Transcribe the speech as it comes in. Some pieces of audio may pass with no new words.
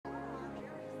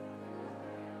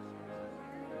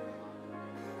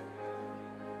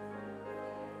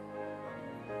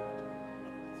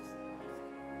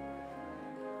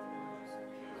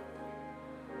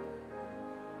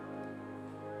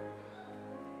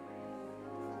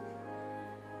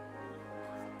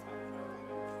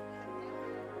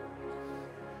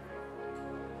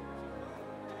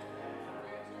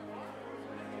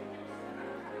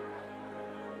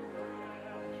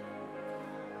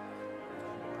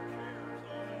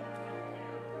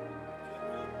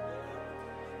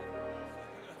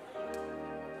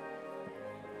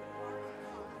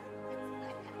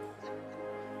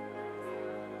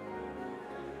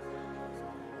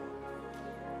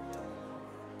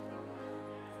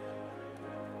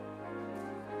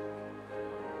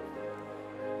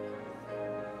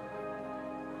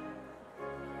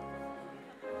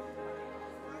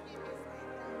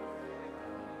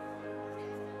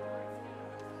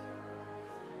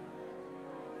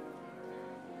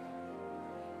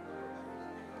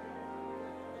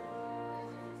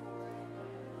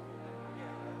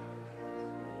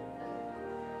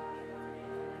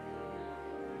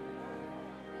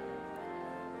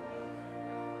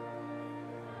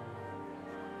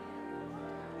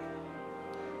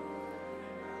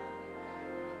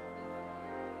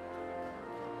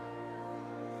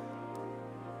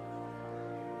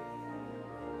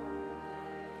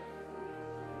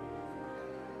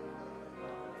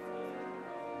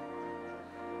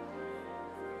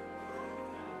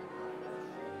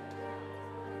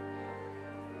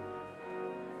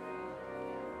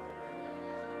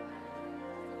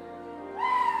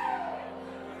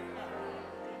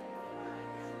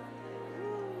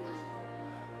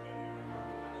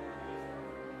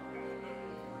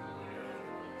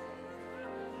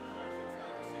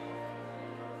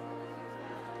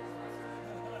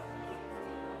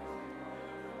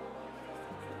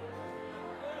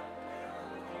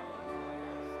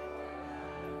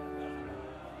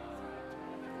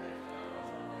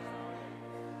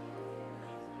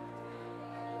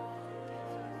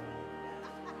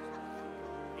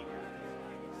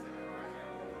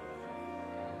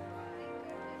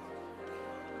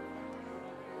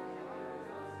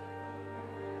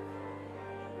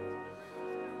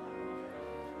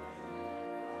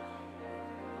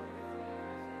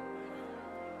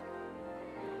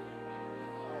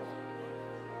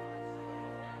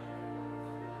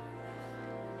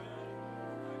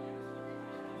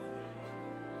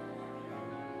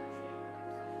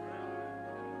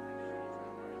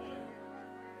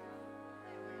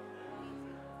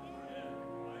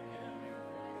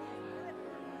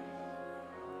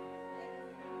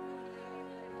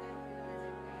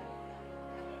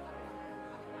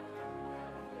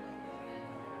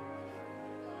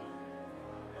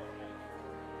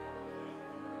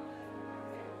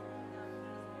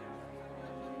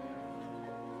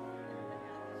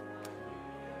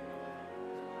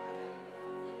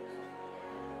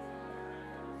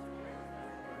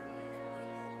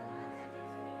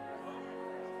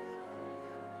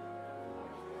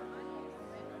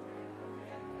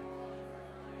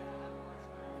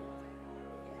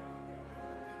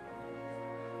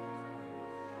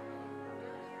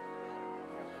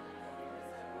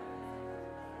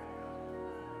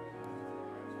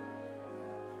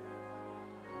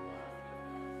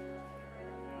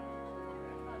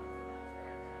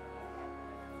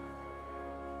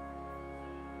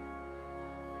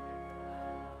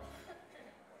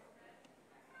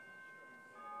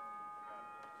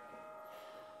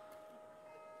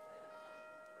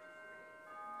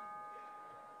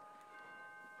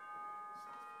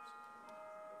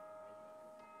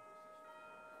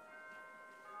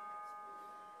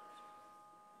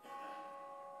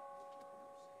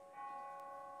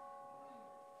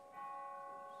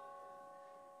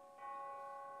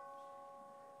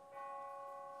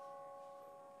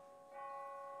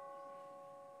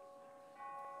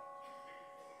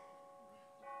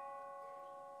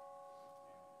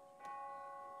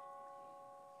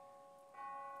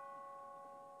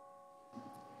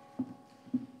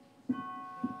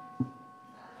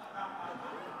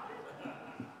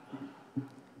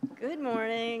Good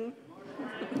morning,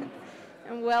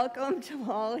 and welcome to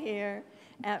all here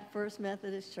at First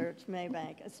Methodist Church,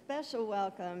 Mabank. A special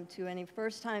welcome to any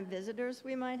first-time visitors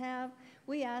we might have.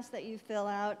 We ask that you fill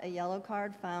out a yellow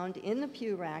card found in the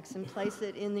pew racks and place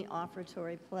it in the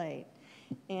offertory plate.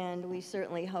 And we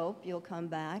certainly hope you'll come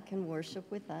back and worship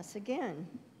with us again.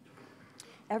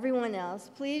 Everyone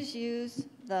else, please use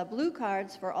the blue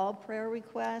cards for all prayer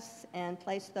requests and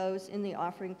place those in the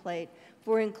offering plate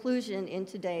for inclusion in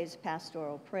today's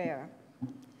pastoral prayer.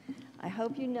 I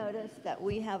hope you noticed that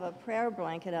we have a prayer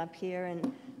blanket up here,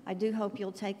 and I do hope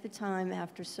you'll take the time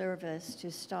after service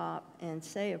to stop and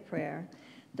say a prayer.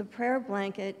 The prayer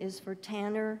blanket is for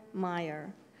Tanner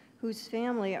Meyer, whose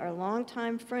family are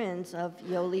longtime friends of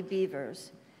Yoli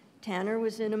Beavers. Tanner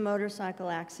was in a motorcycle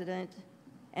accident,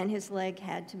 and his leg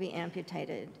had to be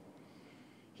amputated.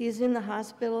 He is in the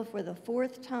hospital for the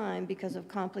 4th time because of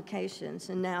complications,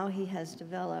 and now he has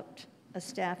developed a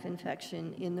staph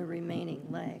infection in the remaining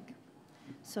leg.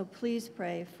 So please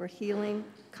pray for healing,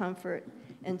 comfort,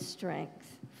 and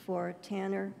strength for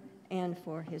Tanner and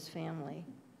for his family.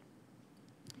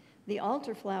 The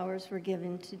altar flowers were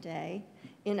given today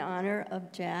in honor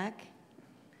of Jack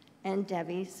and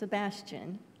Debbie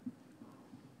Sebastian.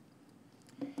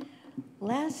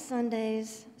 Last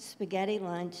Sunday's spaghetti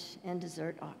lunch and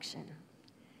dessert auction.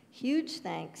 Huge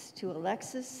thanks to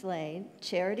Alexis Slade,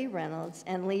 Charity Reynolds,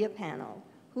 and Leah Pannell,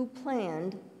 who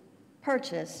planned,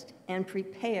 purchased, and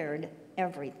prepared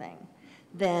everything.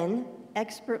 Then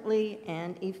expertly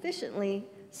and efficiently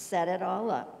set it all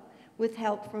up with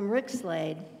help from Rick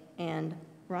Slade and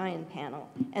Ryan Pannell,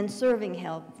 and serving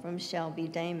help from Shelby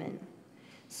Damon.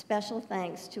 Special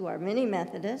thanks to our many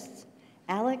Methodists,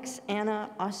 Alex,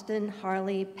 Anna, Austin,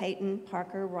 Harley, Peyton,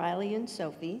 Parker, Riley, and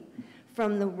Sophie.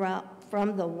 From the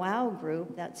WOW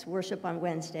group, that's Worship on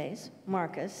Wednesdays,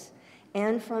 Marcus,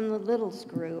 and from the Littles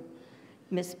group,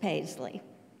 Miss Paisley,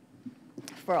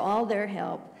 for all their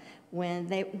help when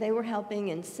they were helping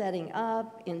in setting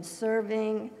up, in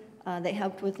serving, they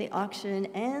helped with the auction,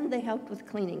 and they helped with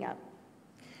cleaning up.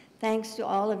 Thanks to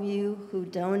all of you who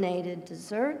donated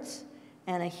desserts,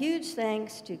 and a huge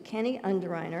thanks to Kenny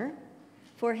Underreiner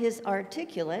for his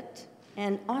articulate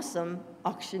and awesome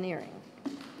auctioneering.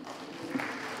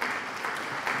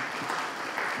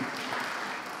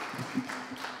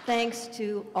 Thanks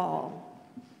to all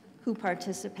who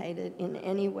participated in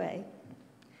any way.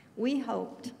 We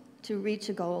hoped to reach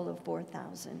a goal of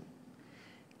 4,000.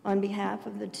 On behalf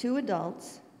of the 2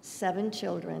 adults, 7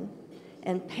 children,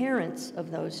 and parents of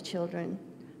those children,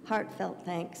 heartfelt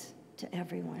thanks to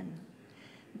everyone.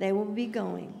 They will be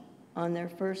going on their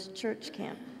first church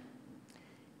camp.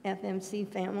 FMC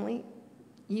family,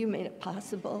 you made it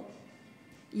possible.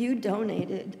 You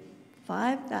donated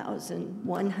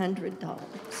 $5,100.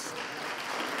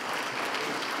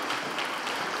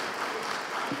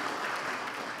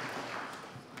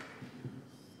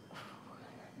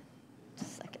 Just a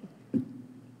second.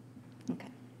 Okay,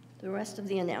 the rest of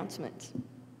the announcements.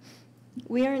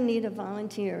 We are in need of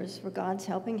volunteers for God's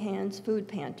Helping Hands Food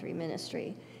Pantry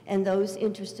Ministry, and those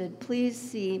interested, please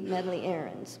see Medley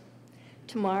Errands.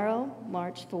 Tomorrow,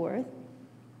 March 4th,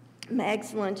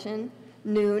 Mag's Luncheon,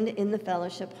 noon in the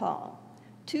Fellowship Hall.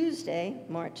 Tuesday,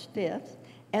 March 5th,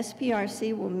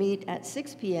 SPRC will meet at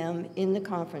 6 p.m. in the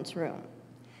conference room.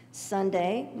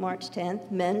 Sunday, March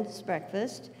 10th, men's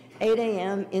breakfast, 8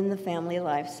 a.m. in the Family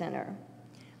Life Center.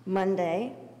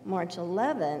 Monday, March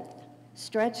 11th,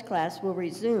 stretch class will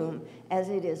resume as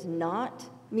it is not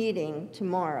meeting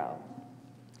tomorrow.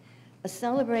 A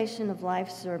celebration of life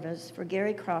service for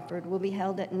Gary Crawford will be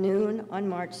held at noon on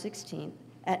March 16th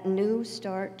at New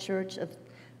Start Church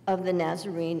of the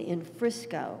Nazarene in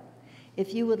Frisco.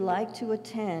 If you would like to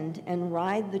attend and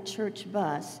ride the church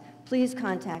bus, please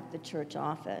contact the church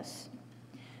office.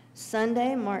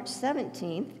 Sunday, March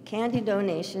 17th, candy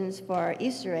donations for our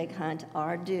Easter egg hunt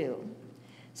are due.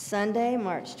 Sunday,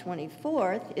 March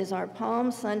 24th, is our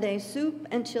Palm Sunday soup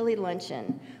and chili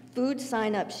luncheon. Food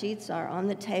sign-up sheets are on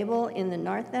the table in the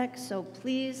narthex, so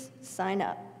please sign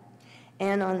up.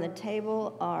 And on the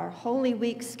table are Holy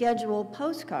Week schedule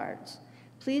postcards.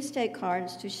 Please take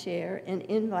cards to share and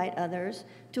invite others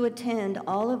to attend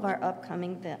all of our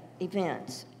upcoming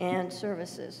events and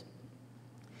services.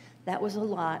 That was a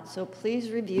lot, so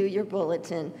please review your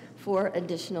bulletin for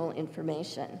additional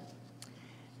information.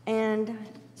 And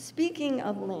speaking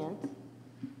of Lent,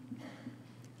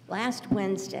 last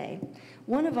Wednesday,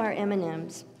 one of our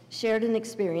M&Ms shared an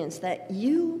experience that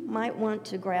you might want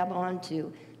to grab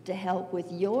onto to help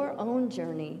with your own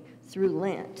journey through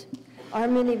Lent. Our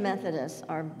many Methodists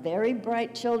are very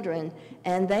bright children,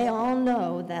 and they all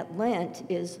know that Lent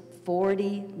is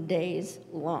 40 days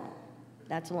long.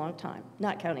 That's a long time,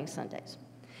 not counting Sundays.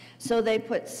 So they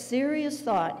put serious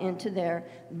thought into their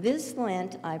 "This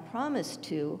Lent I Promise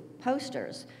To"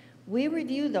 posters. We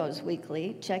review those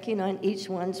weekly, checking on each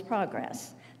one's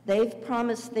progress. They've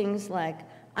promised things like,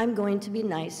 "I'm going to be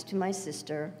nice to my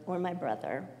sister or my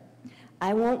brother.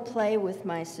 I won't play with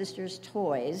my sister's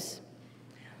toys."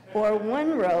 Or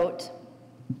one wrote,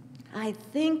 "I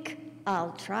think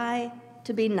I'll try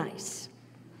to be nice."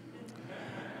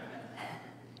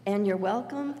 And you're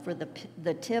welcome for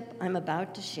the tip I'm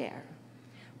about to share.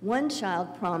 One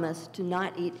child promised to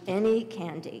not eat any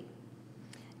candy.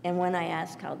 And when I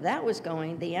asked how that was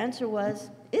going, the answer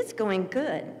was, "It's going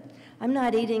good. I'm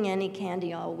not eating any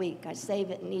candy all week. I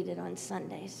save it and eat it on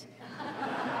Sundays."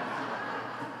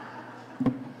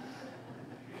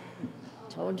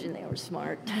 Told you they were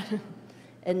smart.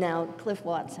 And now Cliff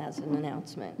Watts has an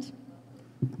announcement.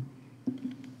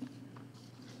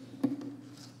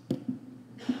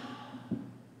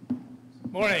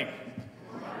 Morning.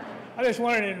 I just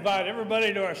wanted to invite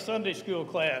everybody to our Sunday school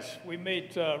class. We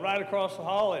meet right across the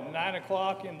hall at 9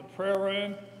 o'clock in the prayer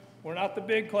room. We're not the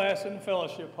big class in the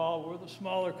fellowship hall. We're the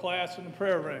smaller class in the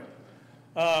prayer room.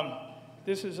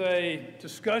 This is a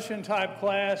discussion type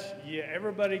class.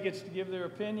 Everybody gets to give their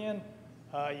opinion.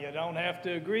 You don't have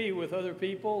to agree with other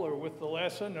people or with the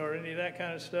lesson or any of that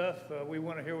kind of stuff. We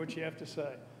want to hear what you have to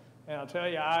say. And I'll tell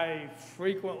you, I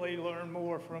frequently learn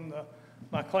more from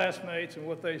my classmates and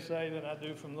what they say than I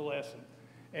do from the lesson.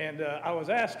 And I was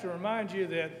asked to remind you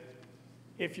that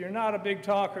if you're not a big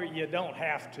talker, you don't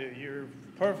have to. You're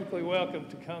perfectly welcome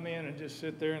to come in and just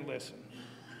sit there and listen.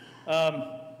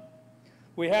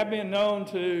 We have been known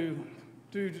to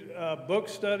do book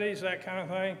studies, that kind of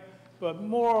thing, but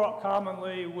more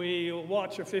commonly we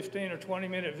watch a 15 or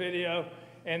 20-minute video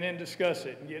and then discuss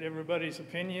it and get everybody's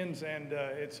opinions, and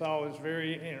it's always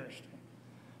very interesting.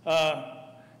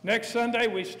 Next Sunday,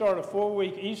 we start a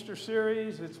 4-week Easter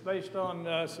series. It's based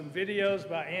on some videos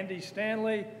by Andy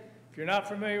Stanley. If you're not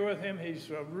familiar with him, he's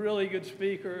a really good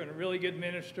speaker and a really good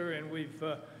minister, and we've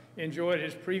enjoyed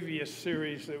his previous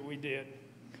series that we did.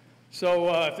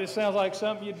 So if this sounds like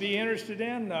something you'd be interested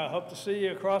in, hope to see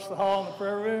you across the hall in the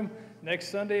prayer room next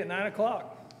Sunday at 9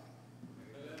 o'clock.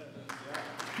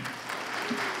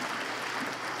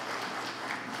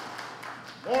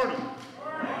 Morning.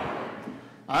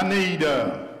 I need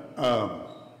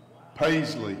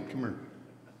Paisley, come here.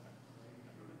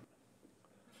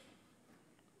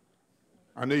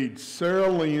 I need Sarah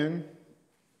Lynn,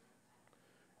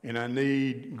 and I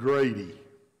need Grady.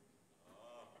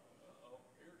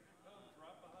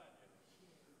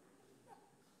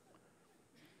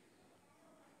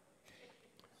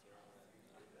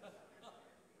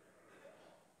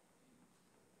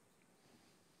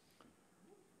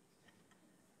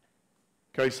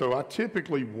 Okay, so I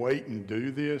typically wait and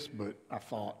do this, but I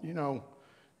thought, you know,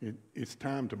 it's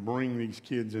time to bring these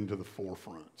kids into the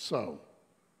forefront. So,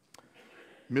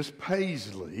 Miss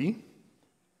Paisley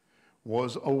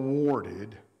was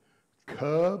awarded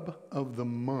Cub of the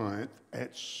Month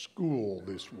at school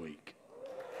this week.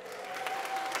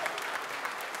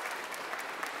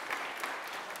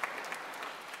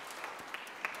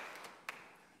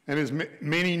 And as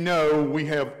many know, we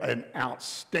have an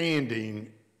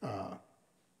outstanding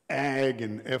Ag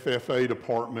and FFA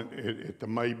department at the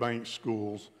Mabank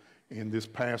schools. And this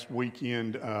past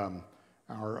weekend,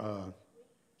 our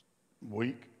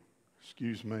week,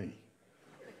 excuse me.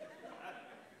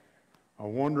 I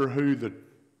wonder who the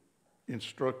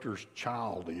instructor's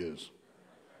child is.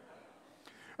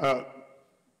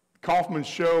 Kaufman's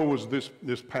show was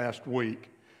this past week.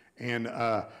 And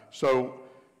so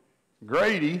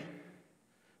Grady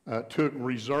took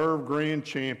reserve grand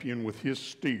champion with his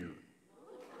steer.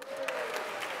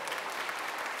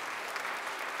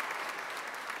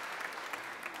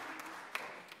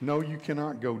 No, you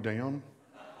cannot go down.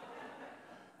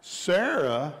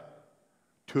 Sarah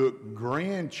took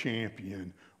grand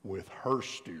champion with her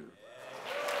steer.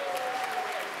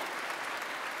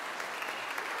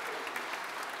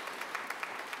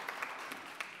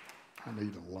 I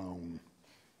need a loan.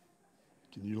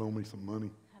 Can you loan me some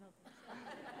money?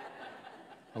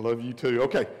 I love you too.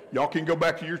 Okay, y'all can go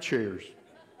back to your chairs.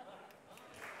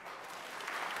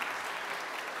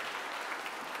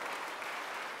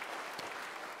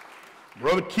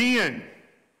 Brother Ken,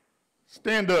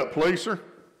 stand up, please, sir.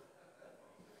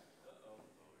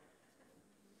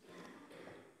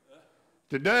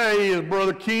 Today is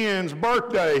Brother Ken's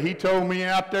birthday. He told me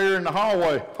out there in the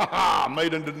hallway, ha ha,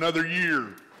 made it another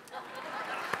year.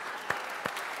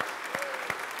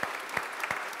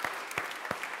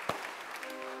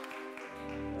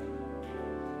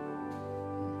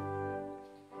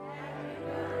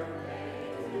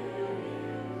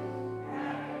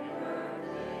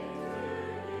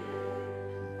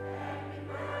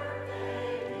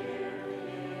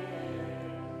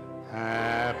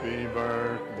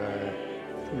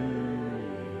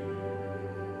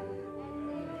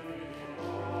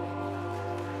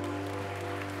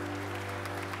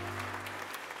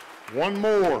 One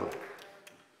more.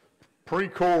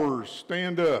 Pre-chorus,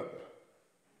 stand up.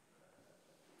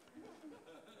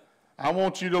 I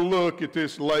want you to look at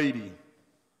this lady.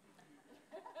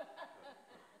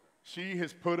 She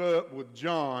has put up with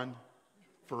John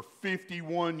for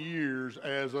 51 years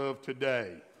as of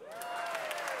today.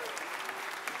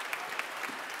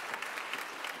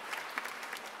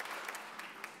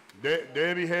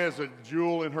 Debbie has a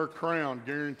jewel in her crown,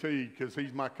 guaranteed, because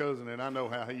he's my cousin and I know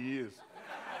how he is.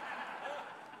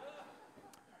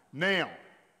 Now,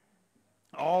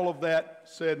 all of that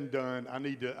said and done, I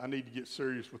need to get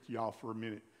serious with y'all for a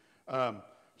minute.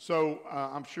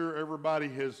 I'm sure everybody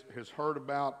has heard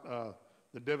about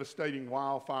the devastating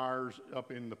wildfires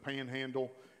up in the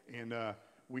Panhandle, and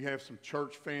we have some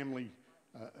church family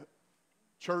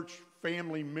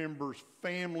members,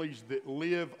 families that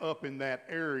live up in that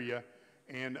area,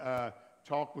 and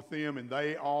talk with them, and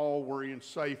they all were in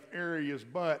safe areas,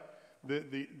 but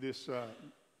this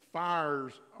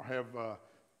fires have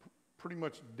pretty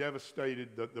much devastated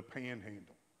the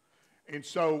Panhandle. And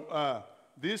so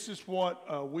this is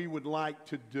what we would like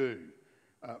to do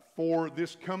for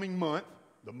this coming month,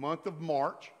 the month of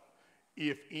March.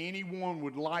 If anyone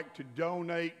would like to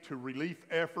donate to relief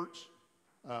efforts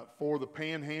for the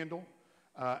Panhandle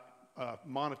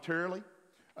monetarily,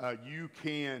 you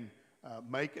can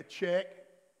make a check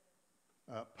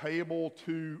payable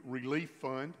to Relief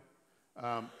Fund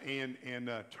and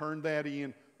turn that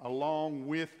in along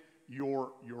with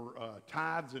your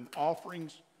tithes and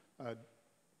offerings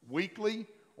weekly,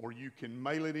 or you can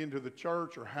mail it into the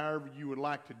church, or however you would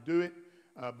like to do it.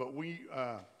 But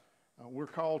we're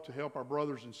called to help our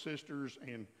brothers and sisters,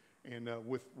 and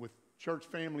with church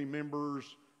family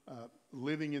members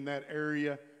living in that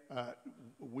area,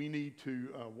 we need to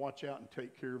watch out and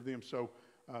take care of them. So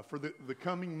for the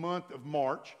coming month of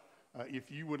March, if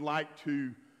you would like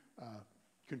to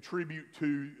contribute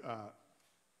to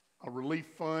a relief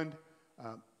fund,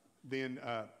 then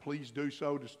please do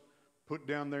so. Just put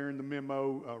down there in the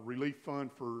memo, relief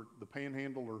fund for the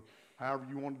Panhandle, or however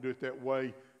you want to do it that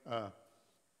way.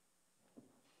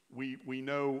 We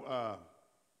know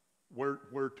where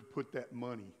to put that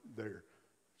money there.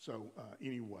 So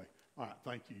anyway, all right,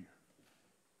 thank you.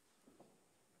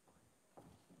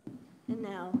 And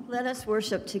now, let us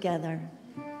worship together.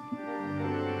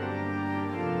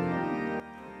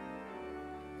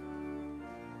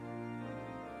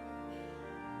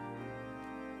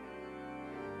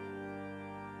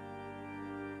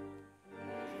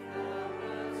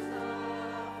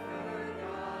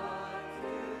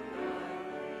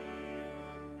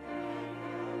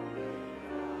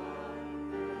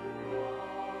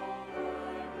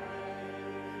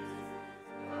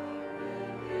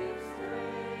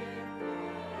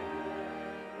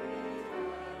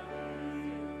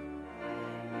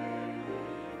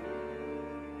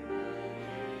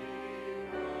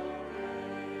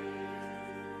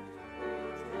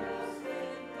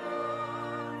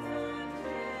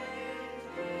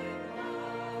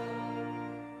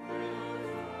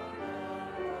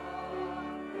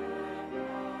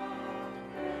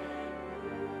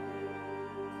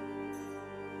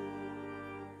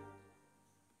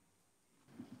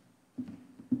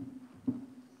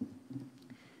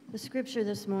 The scripture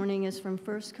this morning is from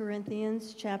 1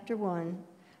 Corinthians chapter 1,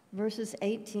 verses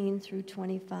 18 through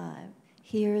 25.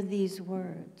 Hear these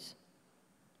words.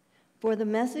 For the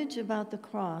message about the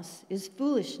cross is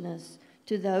foolishness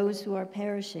to those who are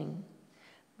perishing,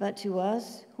 but to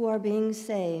us who are being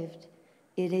saved,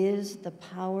 it is the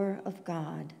power of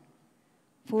God.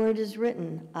 For it is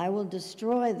written, I will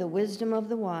destroy the wisdom of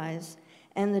the wise,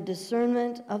 and the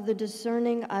discernment of the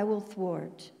discerning I will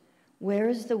thwart. Where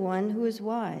is the one who is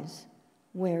wise?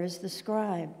 Where is the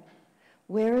scribe?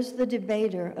 Where is the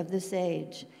debater of this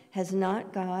age? Has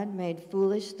not God made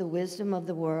foolish the wisdom of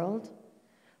the world?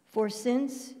 For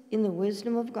since, in the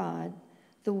wisdom of God,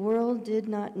 the world did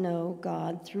not know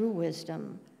God through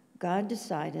wisdom, God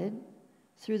decided,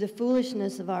 through the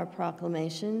foolishness of our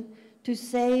proclamation, to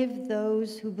save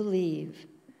those who believe.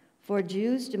 For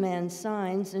Jews demand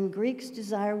signs and Greeks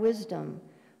desire wisdom,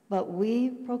 but we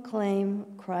proclaim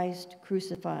Christ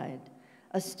crucified,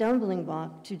 a stumbling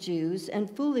block to Jews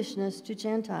and foolishness to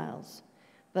Gentiles.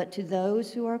 But to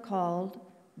those who are called,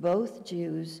 both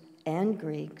Jews and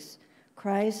Greeks,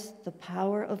 Christ the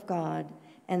power of God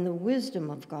and the wisdom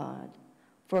of God.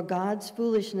 For God's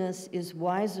foolishness is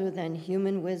wiser than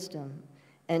human wisdom,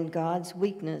 and God's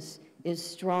weakness is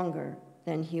stronger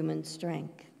than human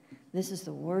strength. This is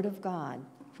the word of God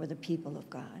for the people of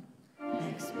God.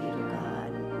 Thanks be to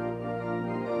God.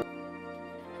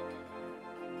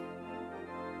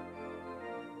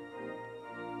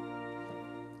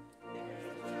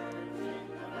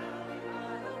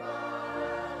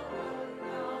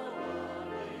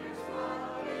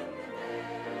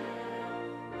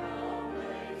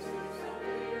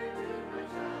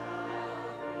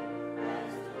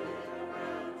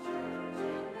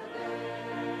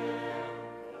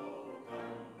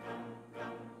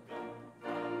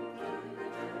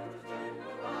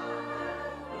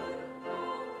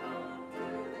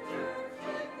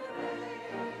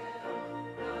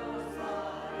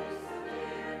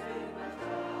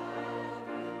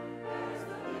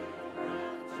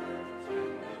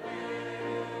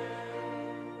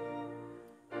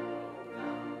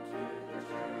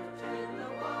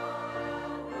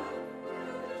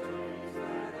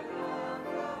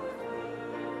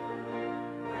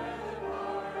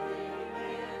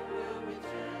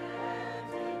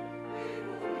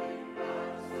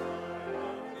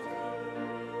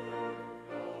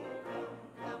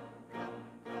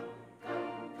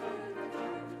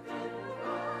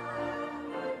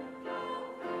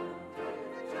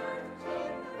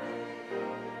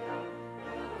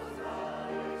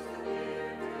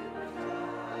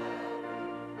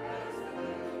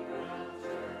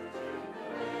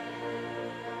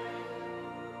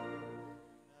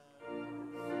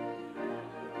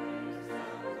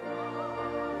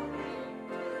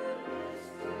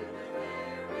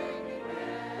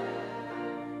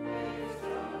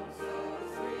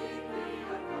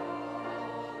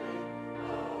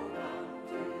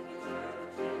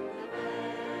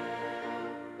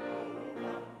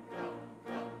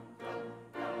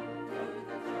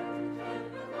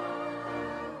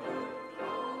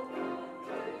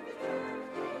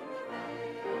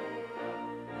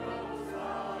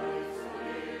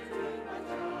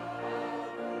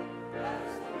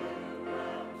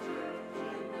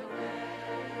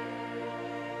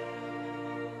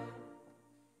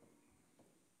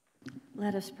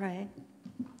 Let us pray.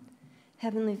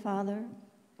 Heavenly Father,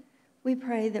 we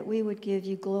pray that we would give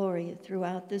you glory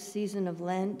throughout this season of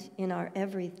Lent in our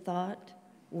every thought,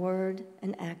 word,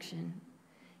 and action.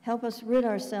 Help us rid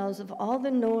ourselves of all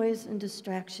the noise and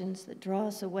distractions that draw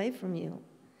us away from you.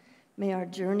 May our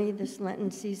journey this Lenten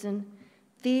season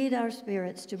feed our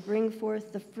spirits to bring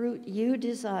forth the fruit you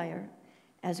desire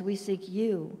as we seek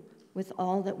you with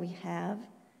all that we have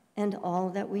and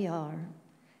all that we are.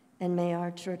 And may our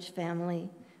church family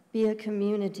be a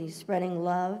community spreading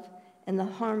love and the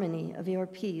harmony of your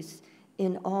peace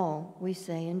in all we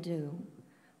say and do.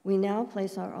 We now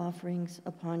place our offerings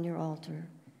upon your altar.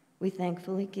 We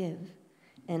thankfully give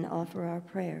and offer our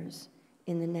prayers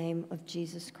in the name of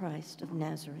Jesus Christ of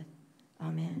Nazareth.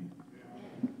 Amen.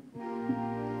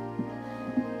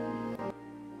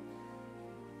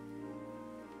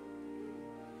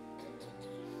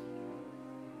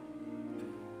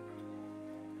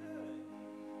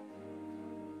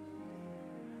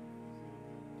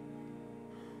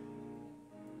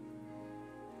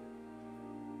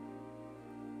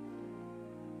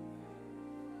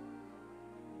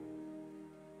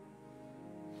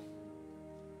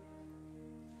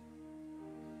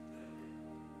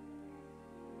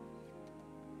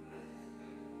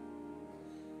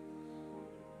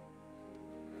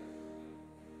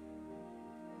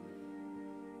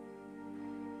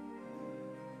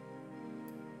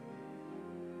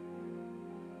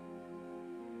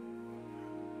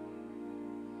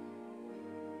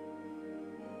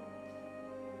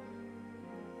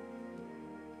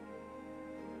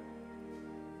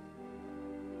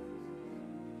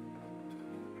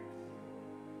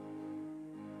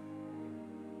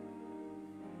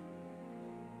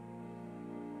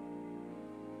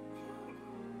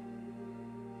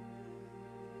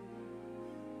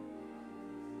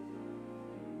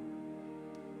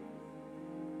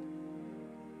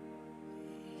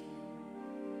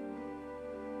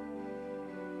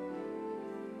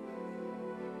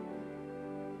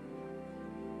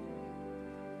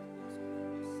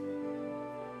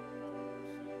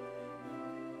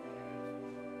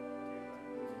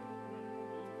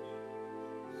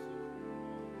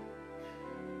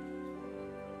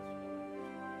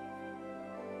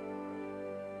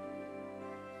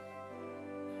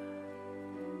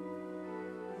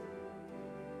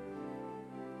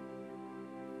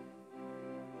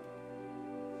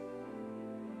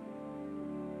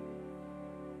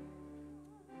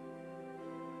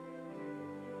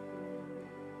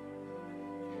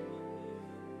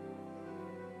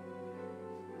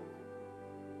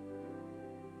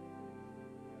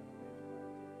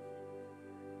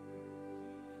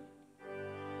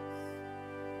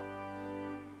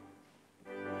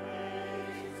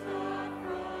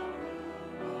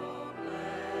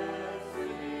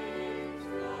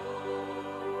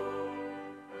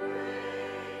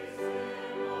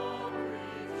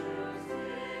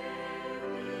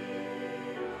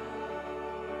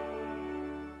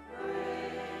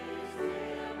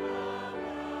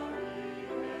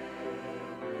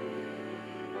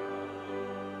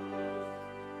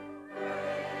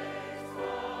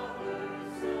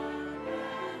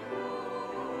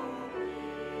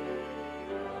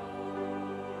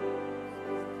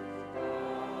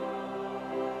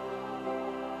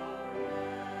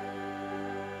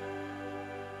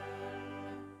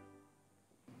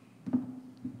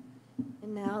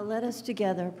 And now let us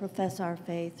together profess our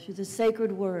faith through the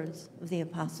sacred words of the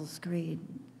Apostles' Creed.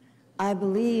 I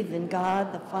believe in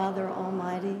God, the Father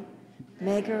Almighty,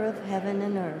 maker of heaven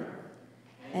and earth,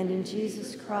 and in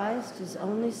Jesus Christ, his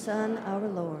only Son, our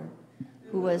Lord,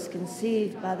 who was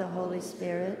conceived by the Holy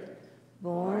Spirit,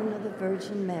 born of the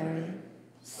Virgin Mary,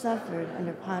 suffered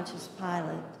under Pontius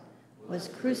Pilate, was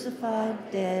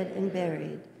crucified, dead, and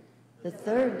buried. The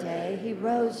third day he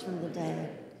rose from the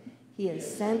dead. He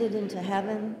ascended into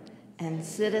heaven and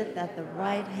sitteth at the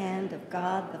right hand of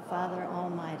God the Father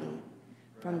Almighty.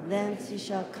 From thence he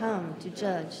shall come to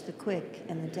judge the quick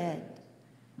and the dead.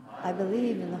 I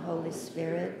believe in the Holy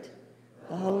Spirit,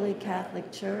 the Holy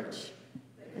Catholic Church,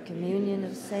 the communion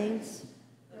of saints,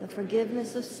 the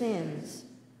forgiveness of sins,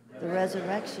 the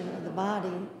resurrection of the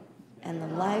body, and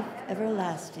the life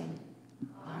everlasting.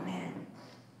 Amen.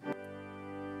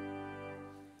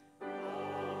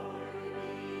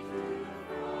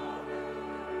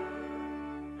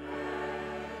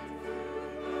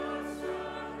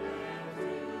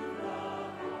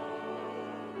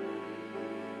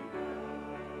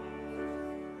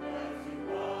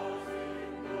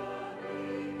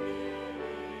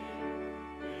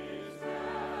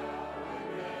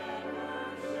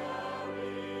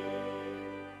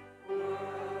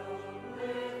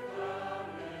 With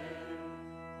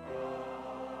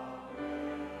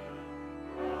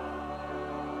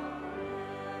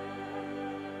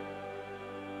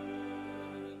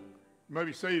You may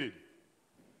be seated.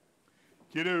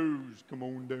 Kiddos, come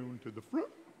on down to the front.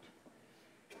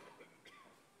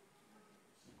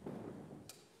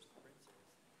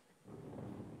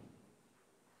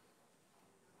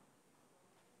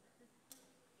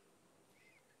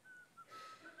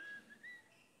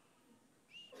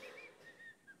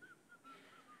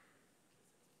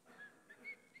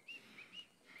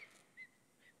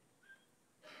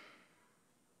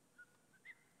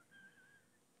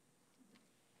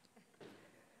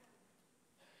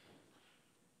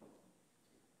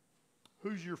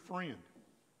 Who's your friend?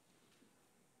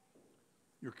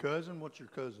 Your cousin? What's your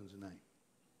cousin's name?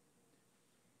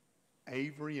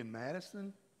 Avery and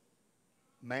Madison?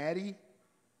 Maddie?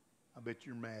 I bet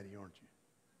you're Maddie, aren't you?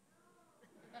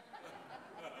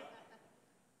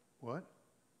 What?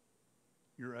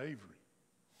 You're Avery.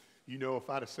 You know, if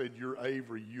I'd have said you're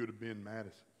Avery, you'd have been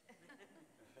Madison.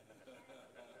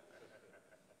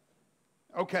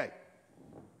 Okay.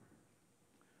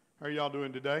 How are y'all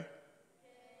doing today?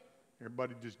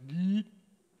 Everybody just geet.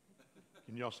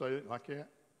 Can y'all say it like that?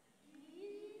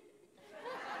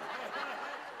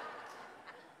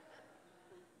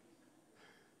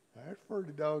 That's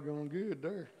pretty doggone good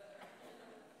there.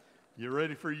 You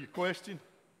ready for your question?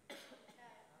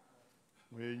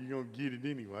 Well, you're going to get it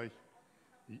anyway.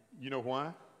 You know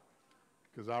why?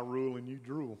 Because I rule and you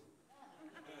drool.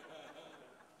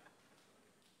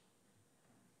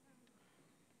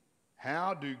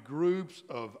 How do groups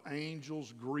of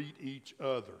angels greet each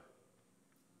other?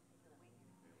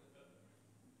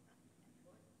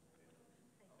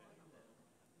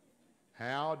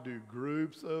 How do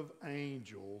groups of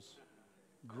angels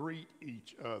greet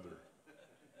each other?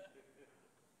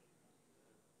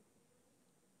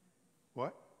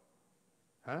 What?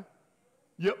 Huh?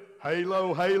 Yep.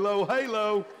 Halo, halo,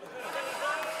 halo.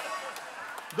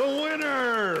 The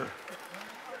winner.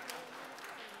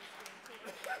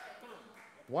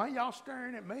 Why y'all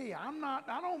staring at me?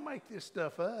 I don't make this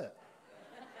stuff up.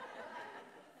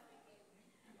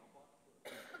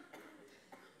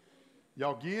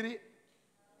 Y'all get it?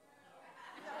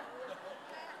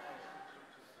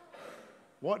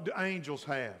 What do angels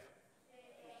have?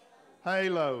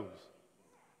 Halos.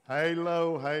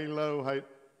 Halo, halo, halo.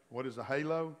 What is a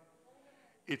halo?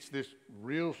 It's this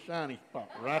real shiny spot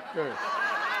right there.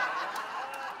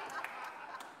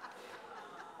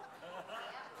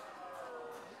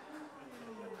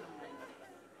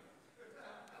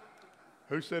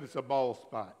 Who said it's a bald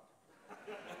spot?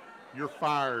 You're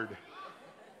fired.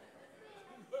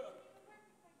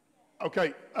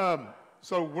 Okay,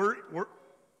 so we're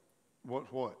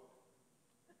what?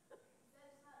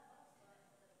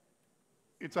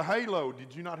 It's a halo.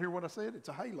 Did you not hear what I said? It's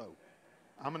a halo.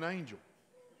 I'm an angel.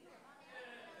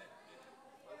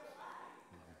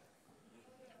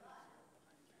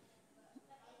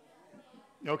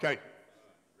 Okay,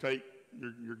 Tate,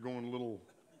 you're going a little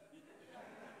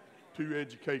too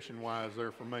education-wise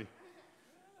there for me.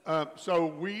 So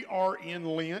we are in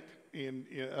Lent, and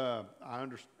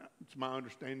it's my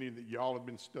understanding that y'all have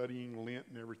been studying Lent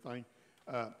and everything.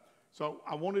 So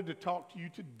I wanted to talk to you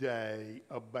today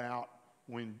about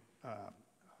when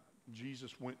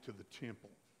Jesus went to the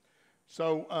temple.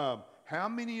 So how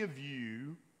many of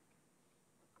you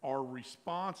are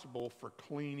responsible for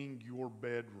cleaning your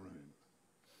bedroom?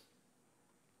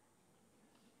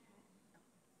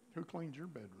 Who cleans your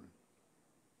bedroom?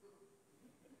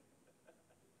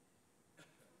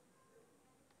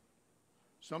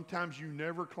 Sometimes you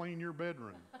never clean your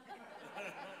bedroom.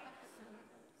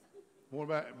 What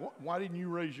about, why didn't you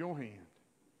raise your hand?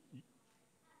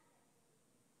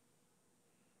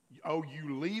 Oh,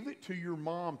 you leave it to your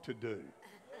mom to do.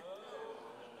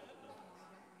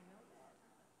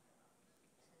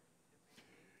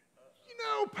 You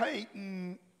know,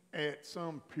 Peyton, at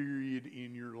some period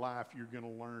in your life, you're going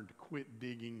to learn to quit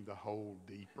digging the hole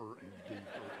deeper and deeper and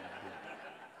deeper.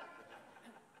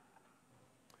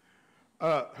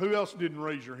 Who else didn't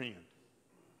raise your hand?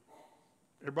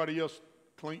 Everybody else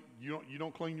clean? You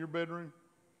don't clean your bedroom?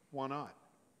 Why not?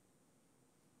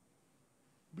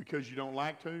 Because you don't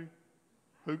like to?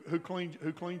 Who cleans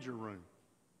your room?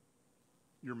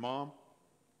 Your mom?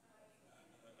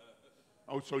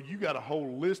 Oh, so you got a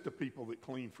whole list of people that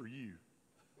clean for you.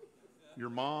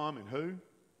 Your mom and who?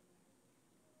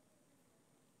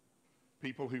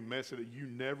 People who mess it up. You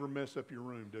never mess up your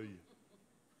room, do you?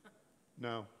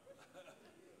 No.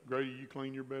 Grady, you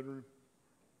clean your bedroom?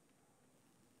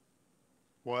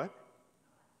 What?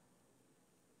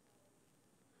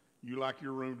 You like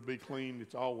your room to be clean?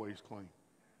 It's always clean.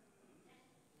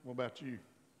 What about you?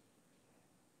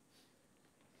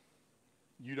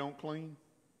 You don't clean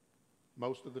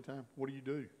most of the time? What do you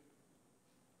do?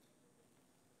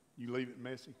 You leave it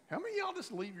messy? How many of y'all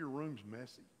just leave your rooms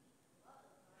messy?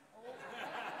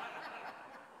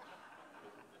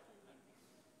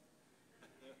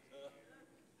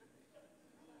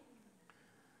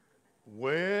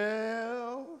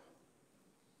 Well,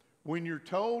 when you're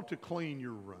told to clean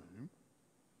your room,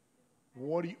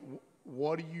 what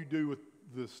do you do with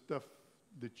the stuff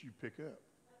that you pick up?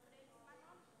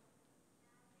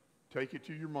 Take it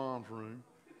to your mom's room.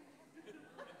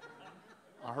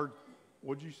 I heard,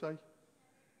 what'd you say?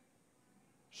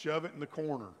 Shove it in the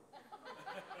corner.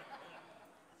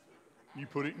 You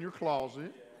put it in your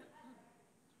closet.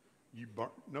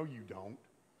 No, you don't.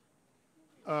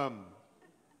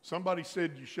 Somebody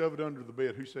said you shove it under the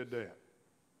bed. Who said that?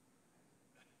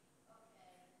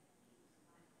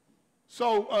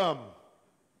 So,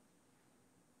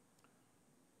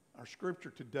 our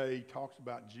scripture today talks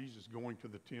about Jesus going to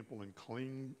the temple and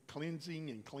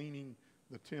cleansing and cleaning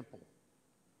the temple.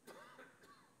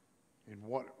 And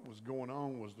what was going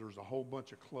on was there's a whole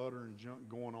bunch of clutter and junk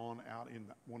going on out in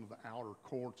one of the outer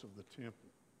courts of the temple.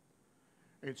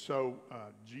 And so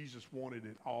Jesus wanted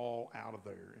it all out of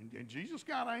there. And Jesus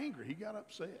got angry. He got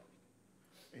upset.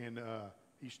 And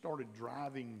he started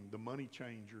driving the money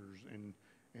changers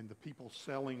and the people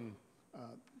selling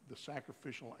the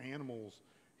sacrificial animals.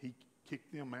 He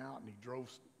kicked them out and he drove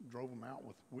them out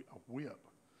with a whip.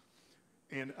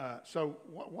 And so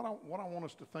what I want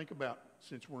us to think about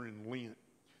since we're in Lent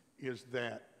is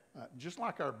that just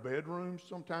like our bedrooms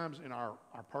sometimes in our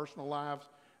personal lives,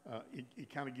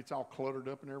 it kind of gets all cluttered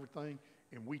up and everything,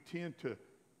 and we tend to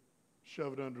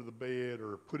shove it under the bed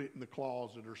or put it in the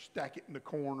closet or stack it in the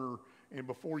corner, and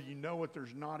before you know it,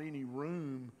 there's not any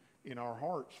room in our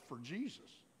hearts for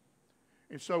Jesus.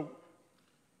 And so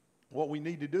what we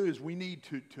need to do is we need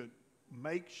to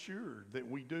make sure that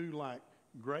we do like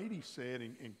Grady said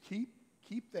and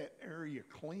keep that area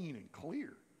clean and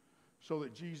clear so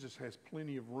that Jesus has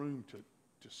plenty of room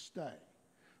to stay.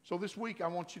 So this week I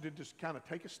want you to just kind of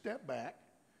take a step back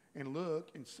and look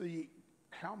and see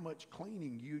how much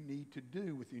cleaning you need to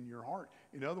do within your heart.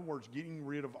 In other words, getting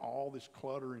rid of all this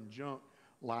clutter and junk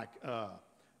like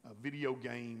video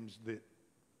games that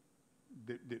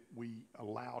we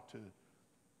allow to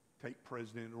take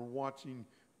precedent, or watching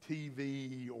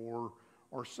TV or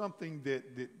something that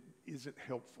isn't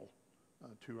helpful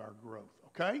to our growth.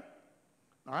 Okay?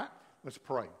 All right? Let's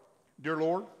pray. Dear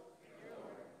Lord,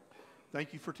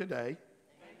 thank you for today.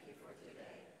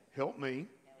 Help me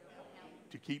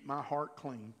to keep my heart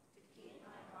clean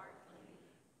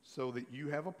so that you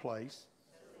have a place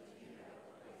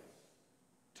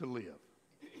to live.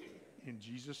 In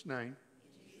Jesus' name,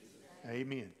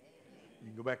 amen. You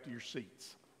can go back to your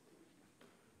seats.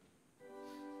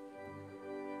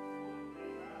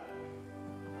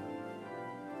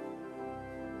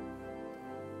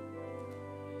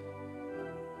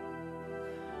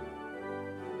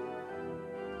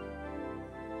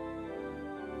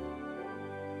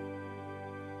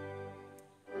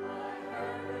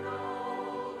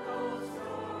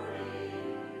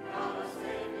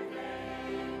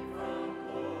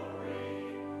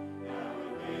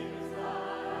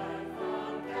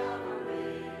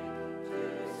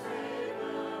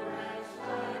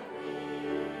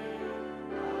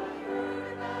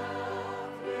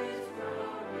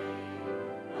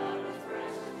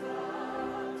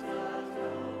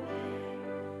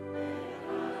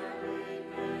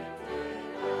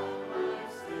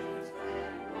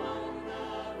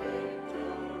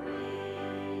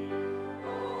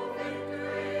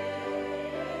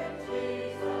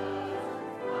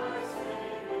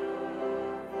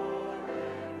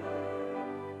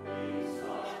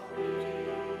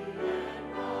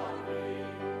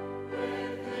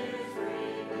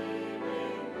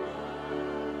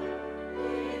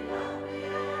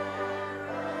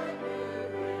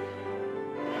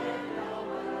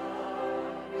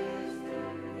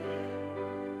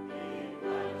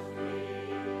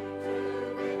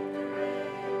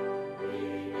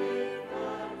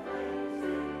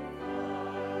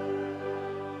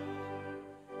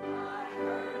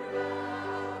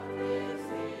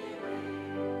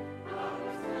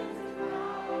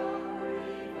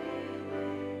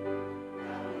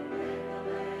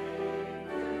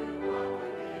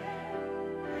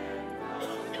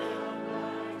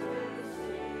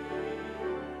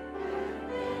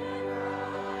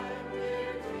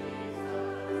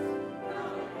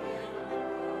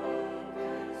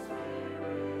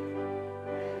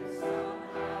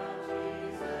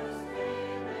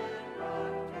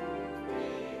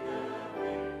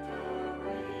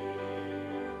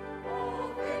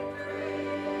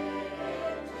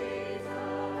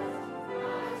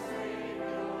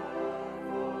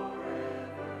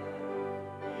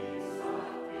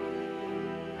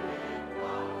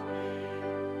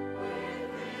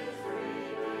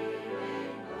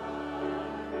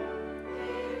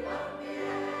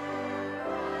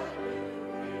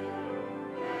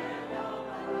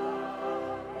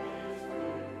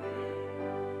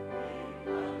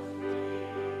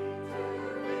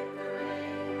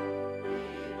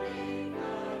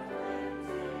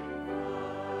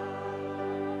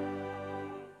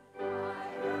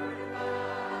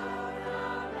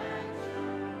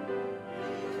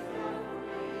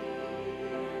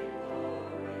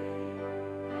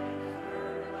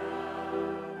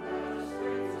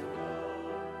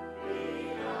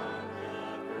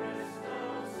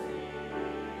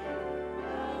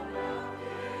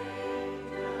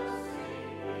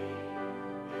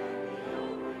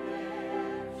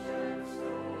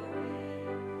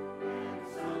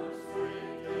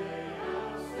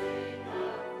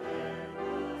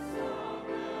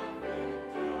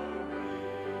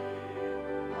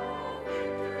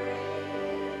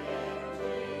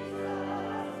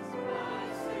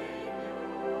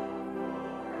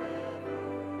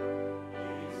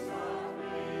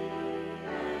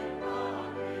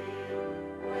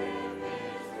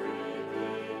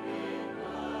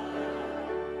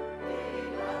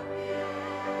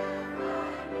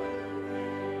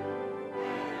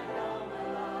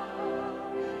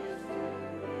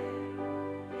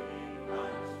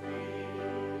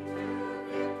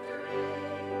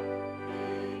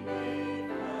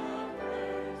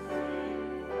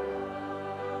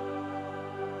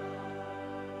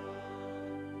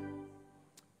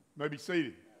 may be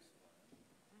seated.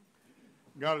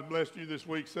 God has blessed you this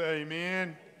week. Say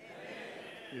amen. Amen.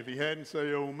 If he hadn't,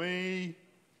 say, oh me.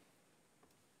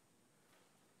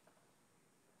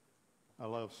 I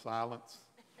love silence.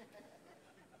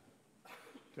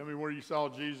 Tell me where you saw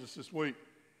Jesus this week.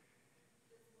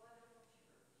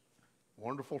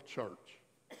 Wonderful church.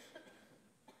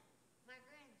 My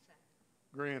grandson.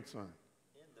 Grandson.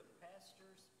 In the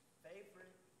pastor's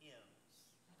favorite hymns.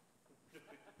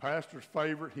 Pastor's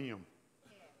favorite hymn.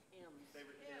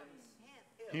 Favorite hymns?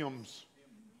 Hymns. Hymns.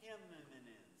 Hymns.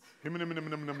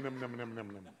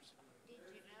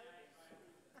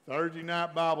 Thursday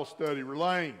night Bible study.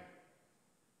 Relaine.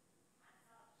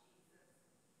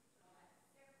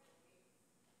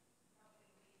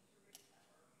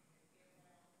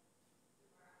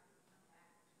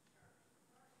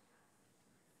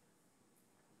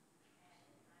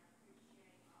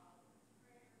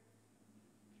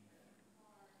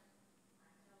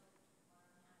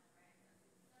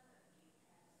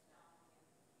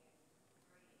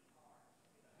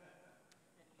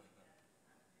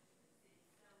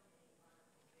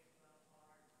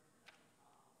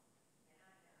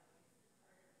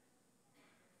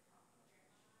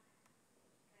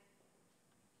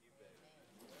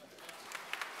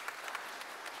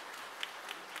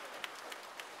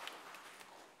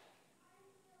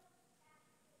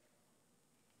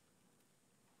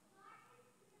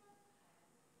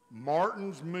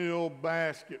 Martin's Mill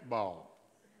basketball.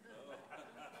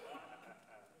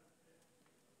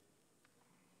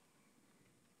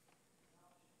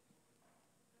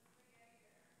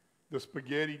 The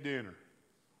spaghetti dinner.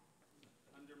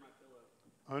 Under my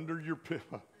pillow. Under your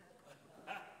pillow.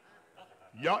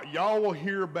 Y'all will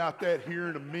hear about that here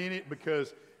in a minute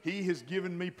because he has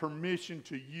given me permission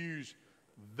to use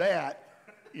that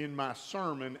in my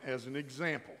sermon as an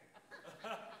example.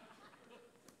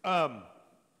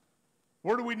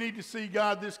 Where do we need to see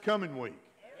God this coming week?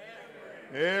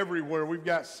 Everywhere. We've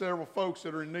got several folks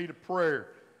that are in need of prayer.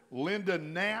 Linda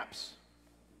Knaps,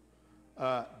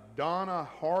 Donna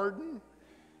Harden,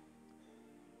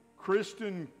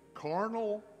 Kristen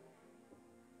Carnell,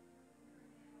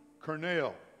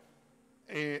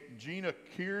 and Gina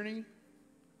Kearney,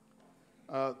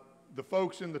 the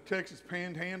folks in the Texas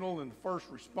Panhandle and the first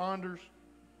responders,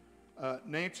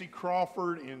 Nancy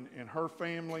Crawford and her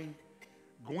family,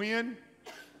 Gwen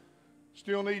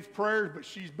still needs prayers, but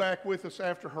she's back with us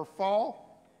after her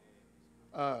fall.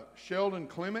 Sheldon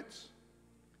Clements,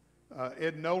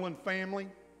 Ed Nolan family,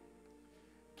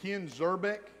 Ken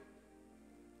Zerbeck,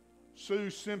 Sue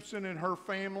Simpson and her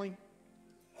family,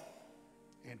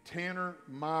 and Tanner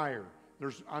Meyer.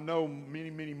 I know many,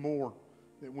 many more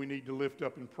that we need to lift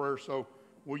up in prayer, so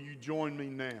will you join me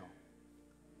now?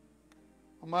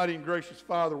 Almighty and gracious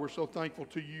Father, we're so thankful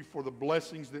to you for the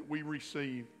blessings that we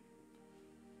receive.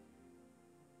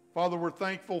 Father, we're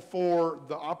thankful for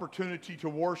the opportunity to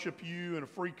worship you in a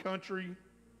free country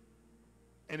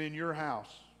and in your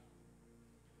house.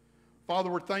 Father,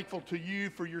 we're thankful to you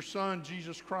for your Son,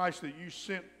 Jesus Christ, that you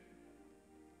sent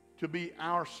to be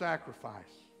our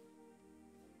sacrifice.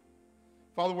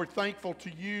 Father, we're thankful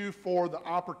to you for the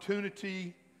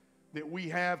opportunity that we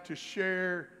have to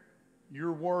share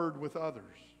your word with others.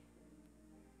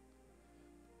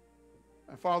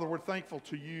 And Father, we're thankful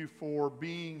to you for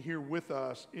being here with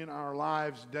us in our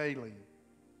lives daily,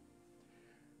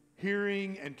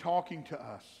 hearing and talking to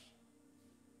us,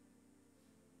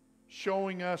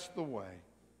 showing us the way.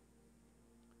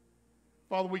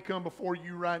 Father, we come before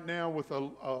you right now with a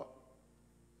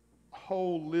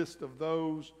whole list of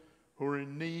those who are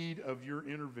in need of your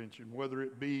intervention, whether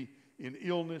it be in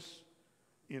illness,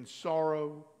 in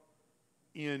sorrow,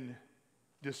 in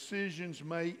decisions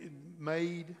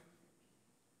made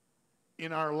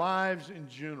in our lives in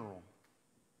general.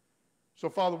 So,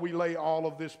 Father, we lay all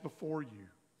of this before you,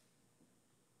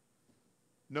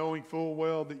 knowing full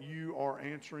well that you are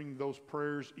answering those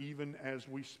prayers even as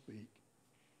we speak.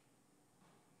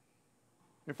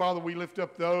 And, Father, we lift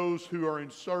up those who are in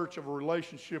search of a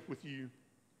relationship with you,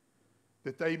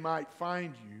 that they might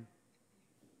find you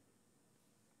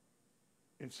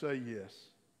and say yes.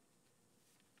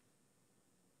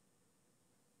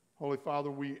 Holy Father,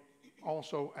 we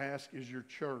also ask as your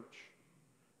church,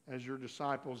 as your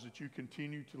disciples, that you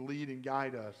continue to lead and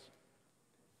guide us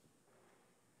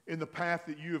in the path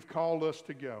that you have called us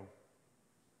to go,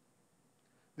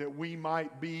 that we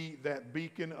might be that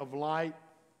beacon of light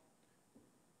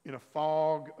in a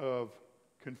fog of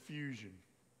confusion,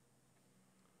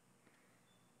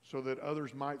 so that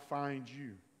others might find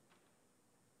you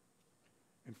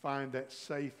and find that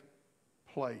safe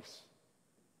place.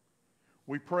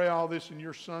 We pray all this in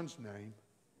your Son's name.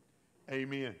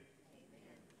 Amen.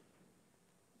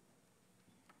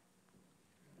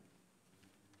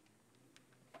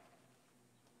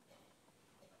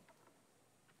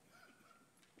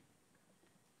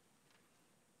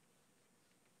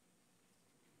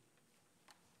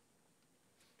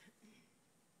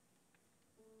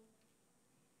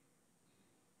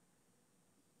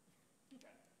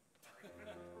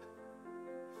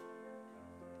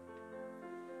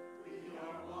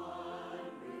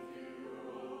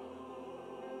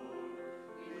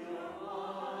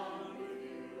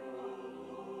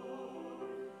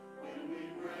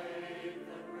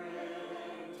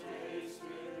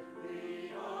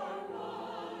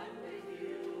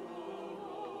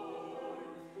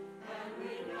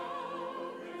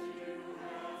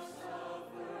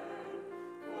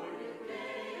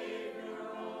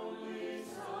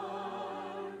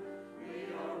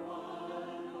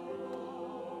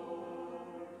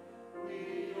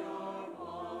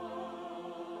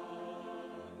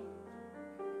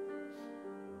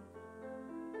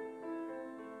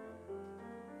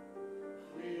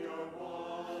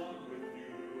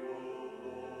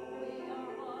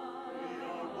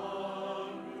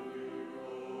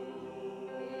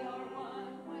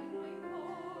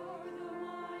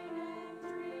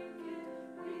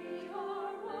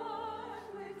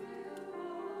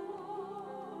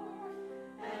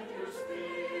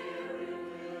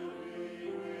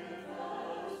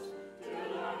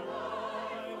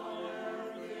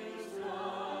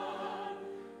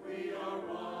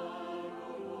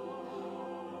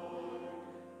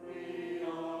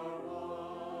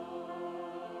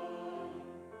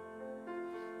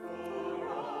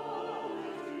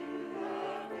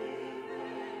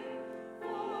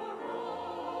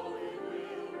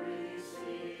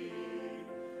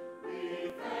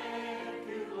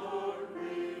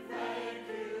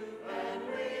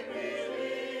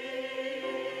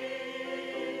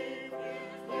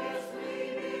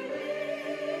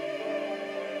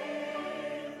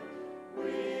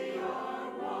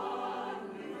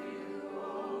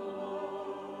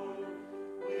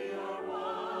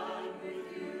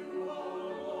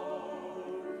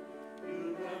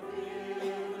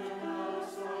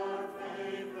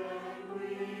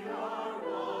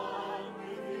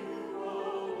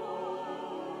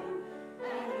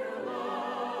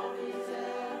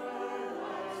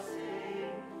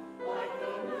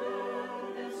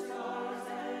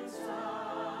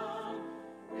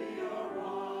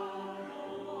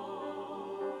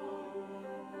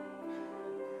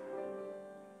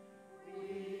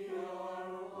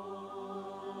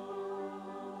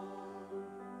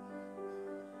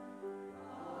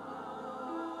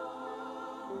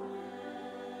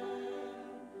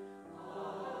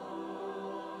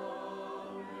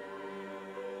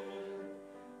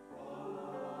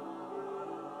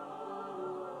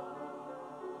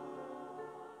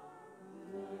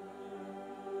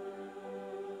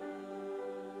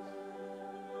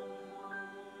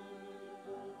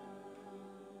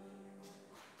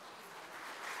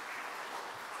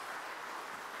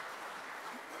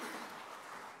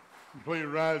 Please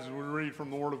rise as we read from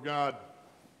the Word of God.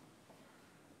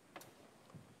 I'll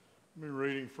be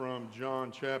reading from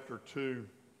John chapter 2.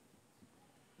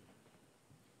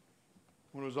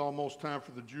 When it was almost time for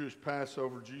the Jewish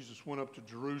Passover, Jesus went up to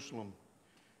Jerusalem.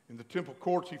 In the temple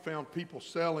courts, he found people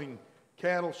selling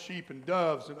cattle, sheep, and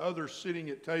doves, and others sitting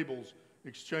at tables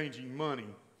exchanging money.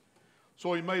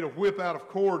 So he made a whip out of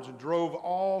cords and drove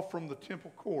all from the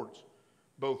temple courts,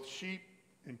 both sheep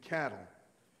and cattle.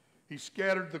 He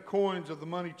scattered the coins of the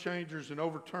money changers and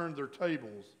overturned their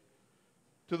tables.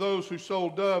 To those who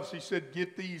sold doves, he said,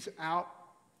 "Get these out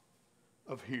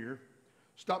of here.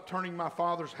 Stop turning my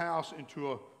Father's house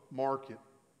into a market."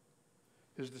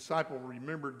 His disciple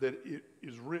remembered that it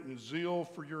is written, "Zeal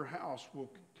for your house will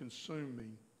consume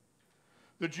me."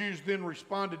 The Jews then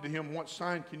responded to him, "What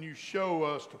sign can you show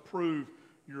us to prove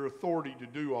your authority to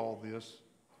do all this?"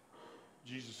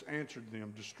 Jesus answered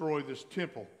them, "Destroy this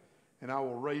temple, and I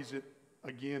will raise it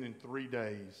again in 3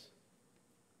 days."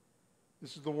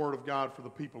 This is the word of God for the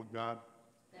people of God.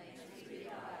 Thanks be to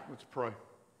God. Let's pray.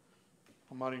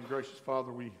 Almighty and gracious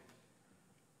Father, we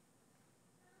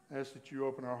ask that you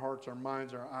open our hearts, our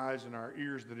minds, our eyes, and our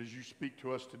ears, that as you speak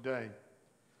to us today,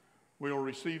 we will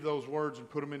receive those words and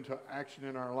put them into action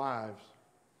in our lives.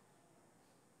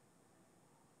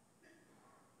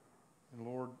 And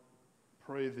Lord,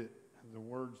 pray that the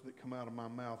words that come out of my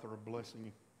mouth are a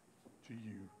blessing to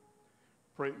you.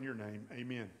 Pray it in your name.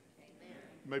 Amen. Amen.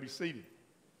 You may be seated.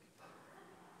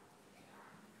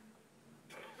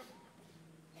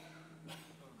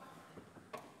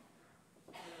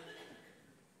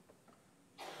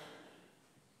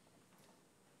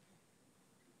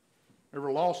 Ever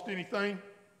lost anything?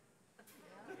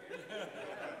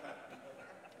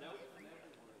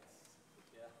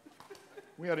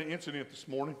 We had an incident this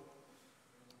morning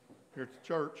here at the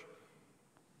church.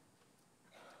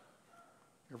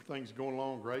 Everything's going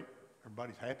along great.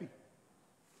 Everybody's happy.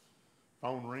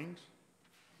 Phone rings.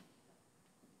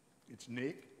 It's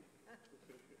Nick.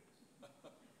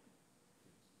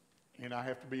 And I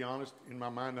have to be honest, in my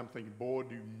mind I'm thinking, boy,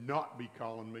 do not be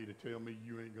calling me to tell me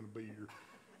you ain't going to be here.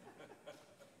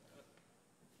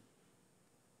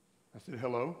 I said,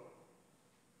 "Hello."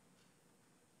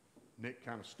 Nick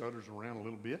kind of stutters around a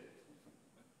little bit.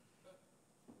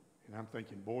 And I'm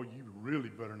thinking, boy, you really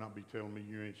better not be telling me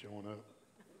you ain't showing up.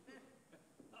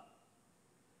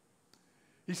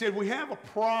 He said, "We have a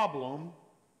problem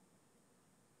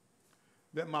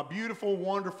that my beautiful,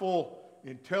 wonderful,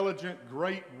 intelligent,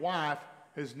 great wife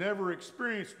has never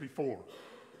experienced before.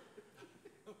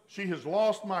 She has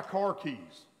lost my car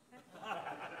keys.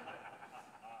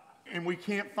 And we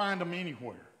can't find them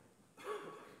anywhere."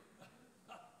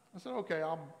 I said, "Okay,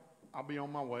 I'll be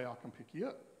on my way. I'll come pick you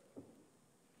up."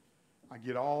 I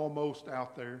get almost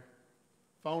out there.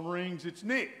 Phone rings. It's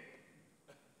Nick.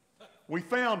 "We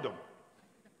found them."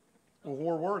 Well,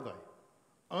 where were they?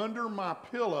 Under my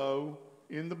pillow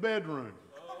in the bedroom.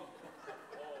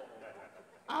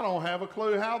 I don't have a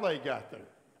clue how they got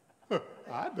there.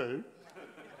 I do.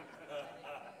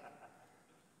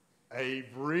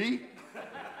 Avery.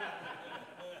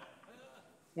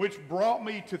 Which brought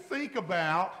me to think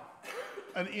about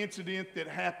an incident that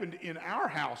happened in our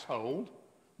household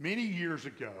many years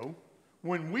ago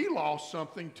when we lost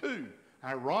something too.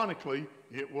 Ironically,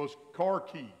 it was car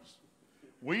keys.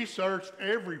 We searched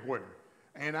everywhere,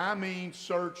 and I mean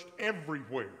searched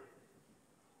everywhere,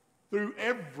 through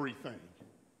everything.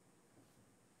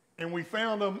 And we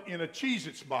found them in a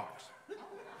Cheez-Its box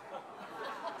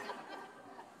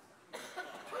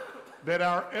that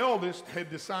our eldest had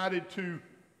decided to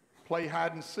play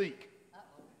hide and seek.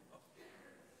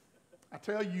 I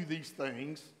tell you these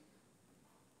things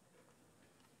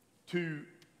to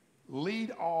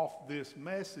lead off this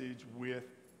message with,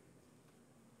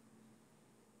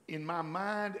 in my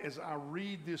mind, as I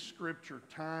read this scripture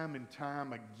time and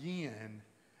time again,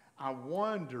 I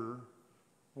wonder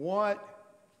what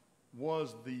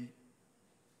was the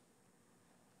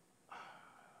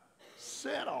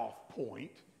set-off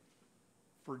point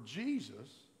for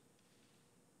Jesus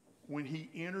when he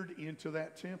entered into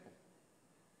that temple.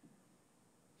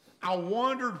 I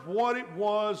wondered what it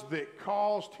was that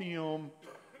caused him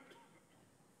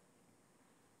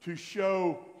to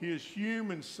show his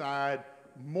human side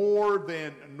more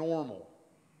than normal.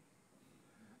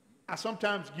 I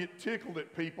sometimes get tickled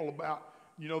at people about,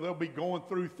 they'll be going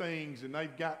through things and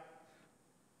they've got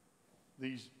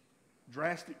these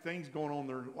drastic things going on in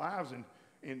their lives,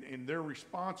 and their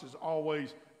response is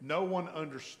always, "No one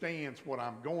understands what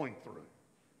I'm going through."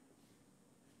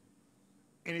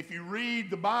 And if you read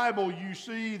the Bible, you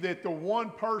see that the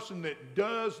one person that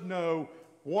does know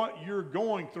what you're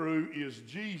going through is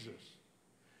Jesus.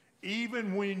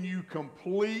 even when you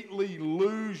completely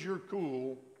lose your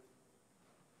cool,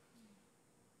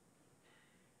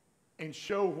 and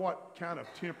show what kind of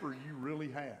temper you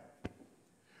really have.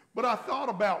 But I thought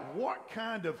about what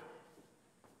kind of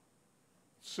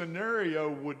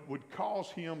scenario would cause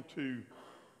him to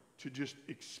just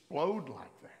explode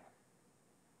like that.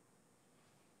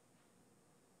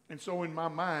 And so in my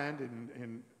mind,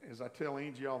 and as I tell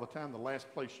Angie all the time, the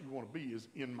last place you want to be is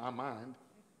in my mind.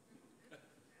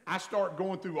 I start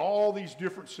going through all these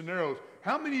different scenarios.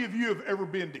 How many of you have ever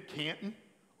been to Canton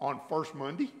on First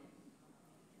Monday?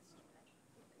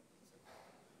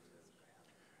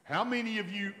 How many of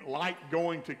you like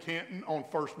going to Canton on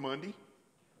First Monday?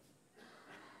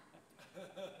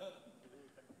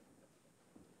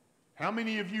 How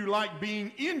many of you like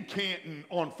being in Canton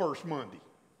on First Monday?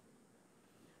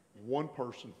 One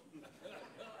person.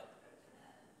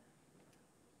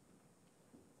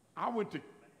 I went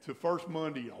to First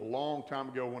Monday a long time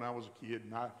ago when I was a kid,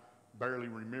 and I barely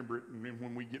remember it. And then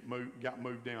when we got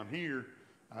moved down here,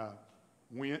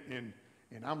 went and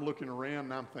I'm looking around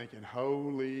and I'm thinking,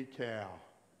 holy cow,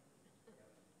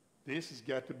 this has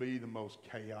got to be the most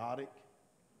chaotic,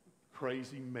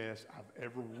 crazy mess I've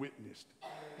ever witnessed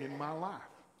in my life.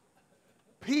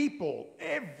 People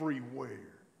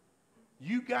everywhere.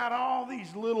 You got all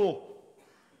these little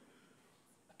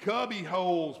cubby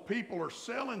holes. People are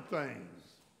selling things.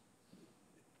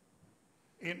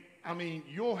 And I mean,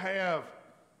 you'll have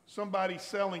somebody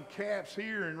selling caps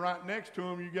here, and right next to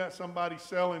them you got somebody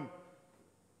selling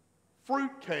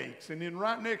fruit cakes, and then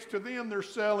right next to them they're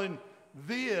selling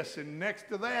this, and next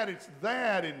to that it's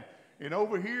that, and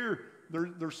over here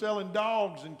they're selling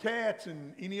dogs and cats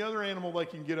and any other animal they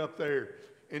can get up there.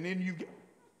 And then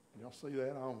y'all see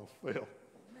that? I almost fell.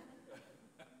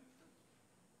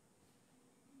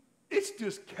 It's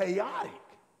just chaotic.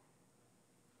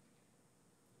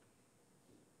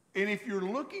 And if you're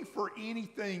looking for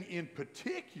anything in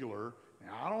particular,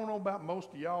 now I don't know about most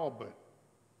of y'all, but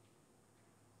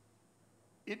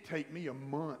it'd take me a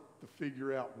month to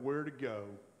figure out where to go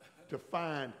to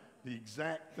find the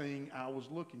exact thing I was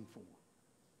looking for.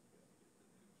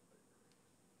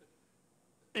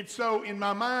 And so in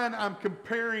my mind, I'm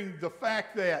comparing the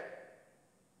fact that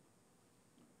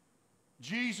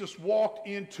Jesus walked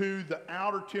into the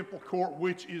outer temple court,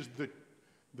 which is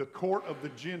the court of the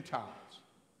Gentiles.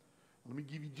 Let me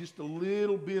give you just a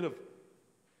little bit of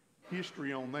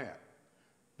history on that.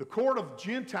 The court of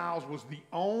Gentiles was the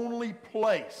only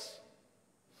place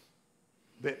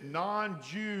that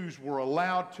non-Jews were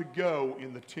allowed to go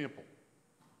in the temple.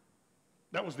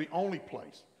 That was the only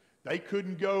place. They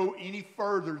couldn't go any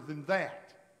further than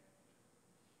that.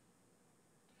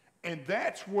 And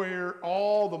that's where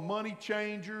all the money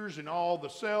changers and all the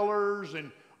sellers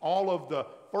and all of the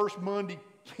First Monday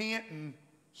Canton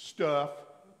stuff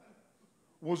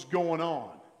was going on.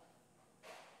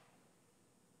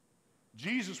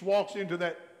 Jesus walks into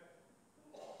that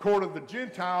court of the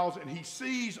Gentiles and he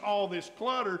sees all this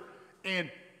clutter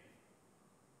and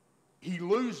he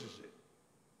loses it.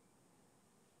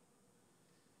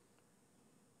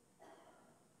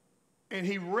 And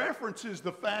he references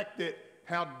the fact that,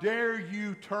 how dare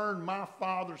you turn my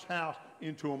Father's house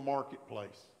into a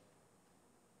marketplace?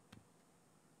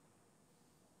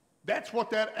 That's what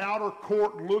that outer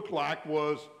court looked like,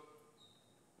 was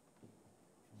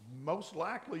most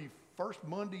likely First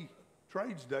Monday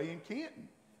Trades Day in Canton.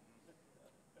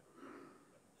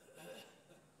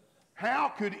 How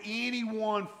could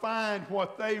anyone find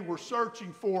what they were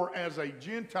searching for as a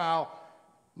Gentile,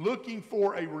 looking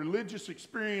for a religious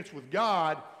experience with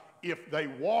God, if they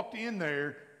walked in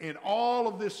there and all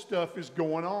of this stuff is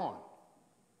going on?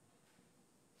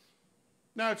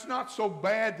 Now, it's not so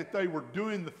bad that they were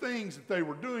doing the things that they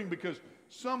were doing, because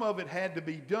some of it had to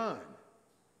be done.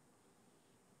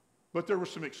 But there was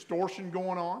some extortion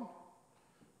going on.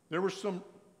 There was some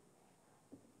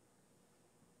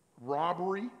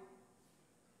robbery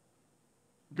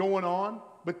going on.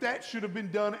 But that should have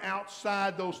been done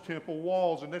outside those temple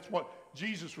walls. And that's what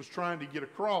Jesus was trying to get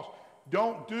across.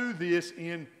 Don't do this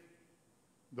in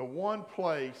the one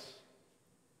place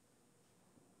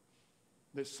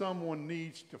that someone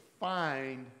needs to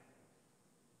find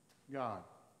God.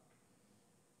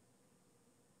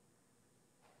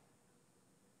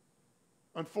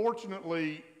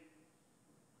 Unfortunately,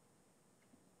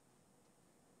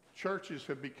 churches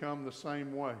have become the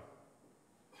same way.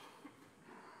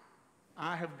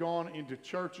 I have gone into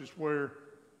churches where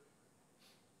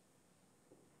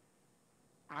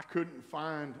I couldn't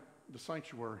find the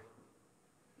sanctuary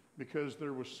because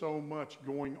there was so much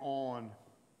going on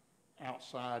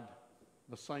outside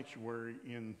the sanctuary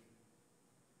in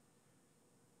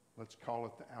Let's call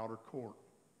it the outer court.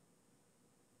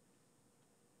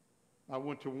 I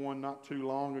went to one not too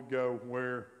long ago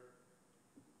where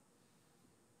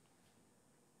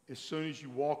as soon as you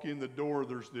walk in the door,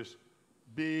 there's this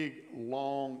big,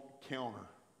 long counter.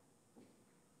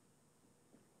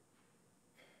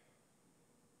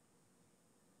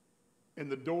 And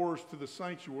the doors to the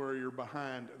sanctuary are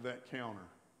behind that counter.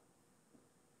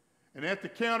 And at the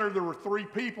counter, there were 3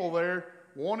 people there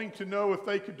wanting to know if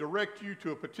they could direct you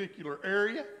to a particular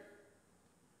area,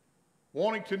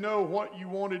 wanting to know what you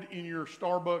wanted in your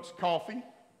Starbucks coffee,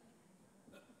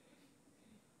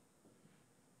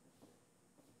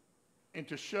 and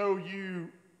to show you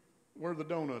where the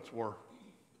donuts were.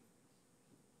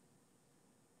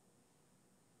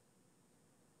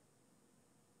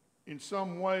 In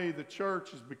some way, the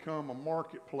church has become a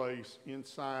marketplace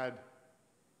inside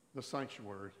the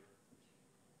sanctuary.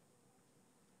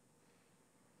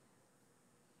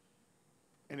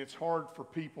 And it's hard for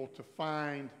people to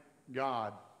find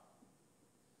God.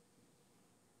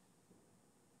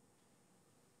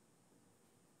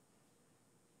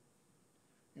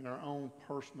 In our own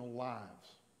personal lives.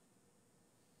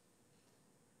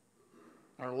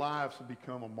 Our lives have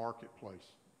become a marketplace.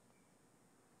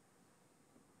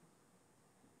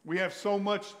 We have so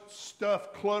much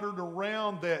stuff cluttered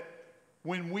around that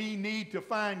when we need to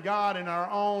find God in our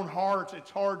own hearts,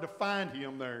 it's hard to find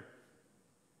Him there.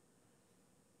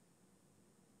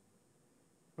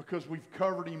 Because we've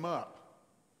covered Him up.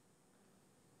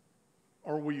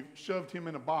 Or we've shoved Him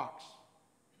in a box.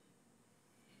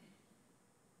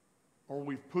 Or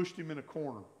we've pushed Him in a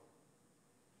corner.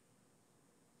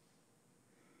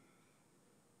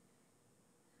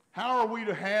 How are we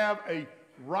to have a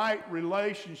right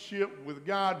relationship with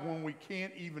God when we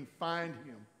can't even find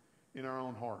Him in our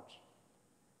own hearts?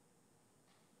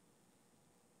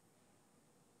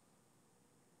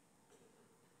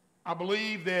 I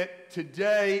believe that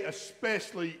today,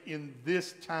 especially in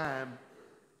this time,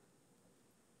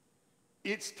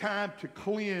 it's time to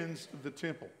cleanse the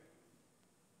temple.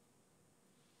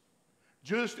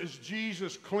 Just as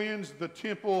Jesus cleansed the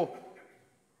temple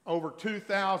over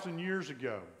 2,000 years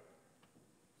ago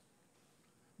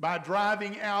by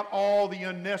driving out all the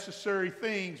unnecessary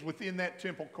things within that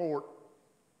temple court,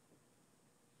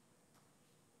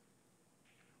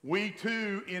 we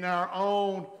too in our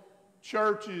own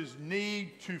churches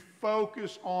need to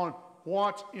focus on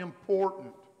what's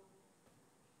important.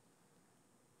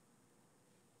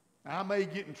 I may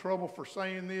get in trouble for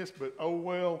saying this, but oh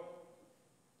well,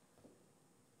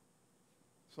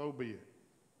 so be it.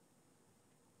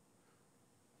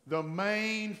 The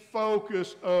main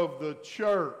focus of the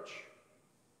church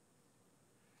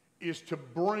is to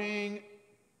bring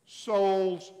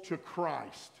souls to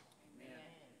Christ. Amen.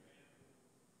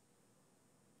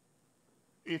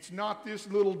 It's not this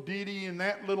little ditty and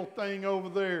that little thing over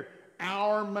there.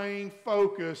 Our main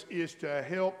focus is to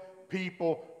help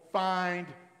people find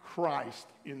Christ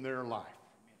in their life.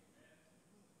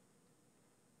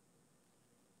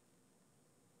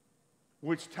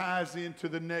 Which ties into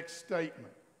the next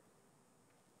statement.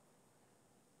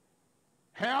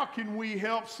 How can we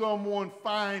help someone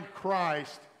find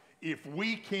Christ if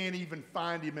we can't even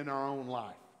find Him in our own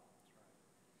life?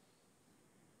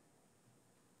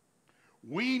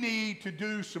 We need to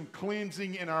do some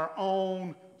cleansing in our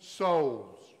own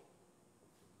souls.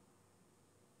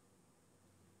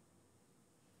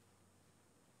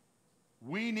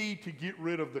 We need to get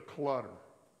rid of the clutter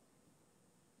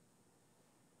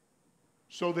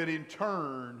so that in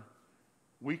turn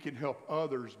we can help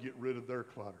others get rid of their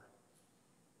clutter.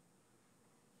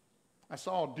 I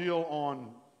saw a deal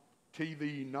on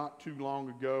TV not too long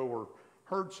ago, or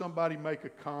heard somebody make a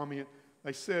comment.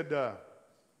 They said,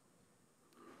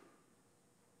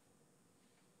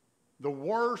 the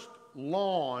worst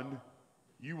lawn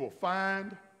you will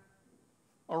find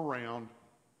around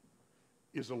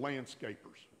is a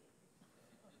landscaper's.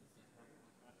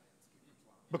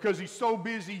 Because he's so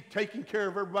busy taking care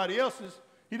of everybody else's,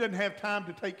 he doesn't have time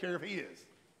to take care of his.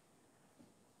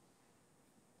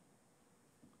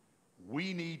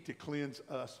 We need to cleanse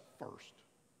us first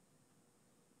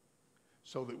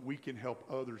so that we can help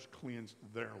others cleanse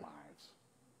their lives.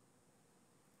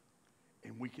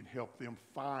 And we can help them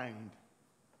find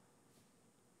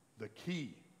the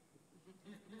key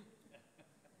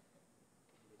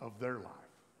of their life,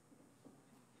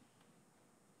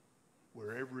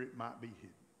 wherever it might be hidden.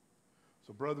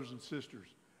 So brothers and sisters,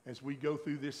 as we go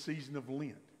through this season of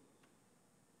Lent,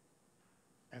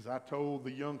 as I told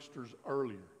the youngsters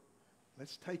earlier,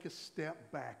 let's take a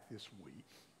step back this week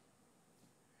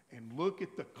and look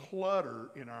at the clutter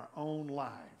in our own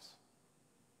lives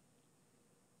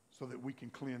so that we can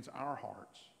cleanse our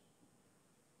hearts,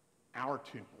 our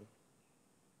temple,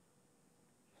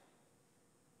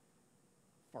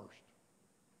 first.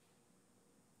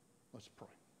 Let's pray.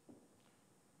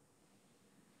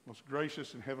 Most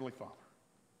gracious and heavenly Father,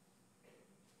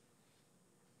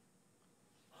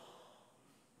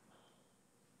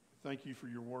 thank you for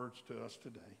your words to us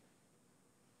today.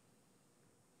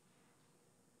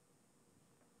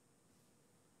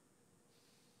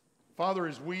 Father,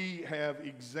 as we have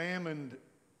examined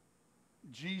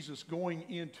Jesus going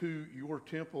into your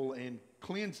temple and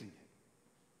cleansing it,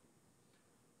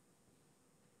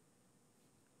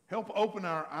 help open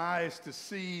our eyes to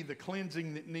see the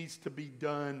cleansing that needs to be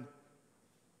done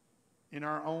in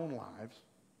our own lives,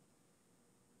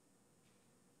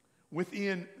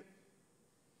 within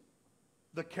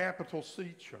the capital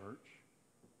C Church,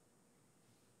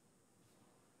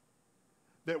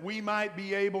 that we might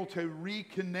be able to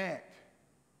reconnect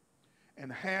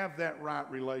and have that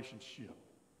right relationship,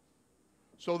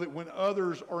 so that when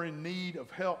others are in need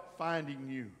of help finding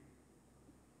you,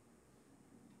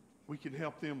 we can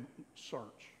help them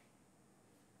search,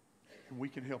 and we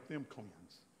can help them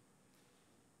cleanse.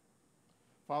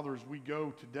 Father, as we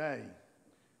go today,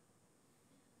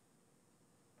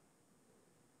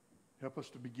 help us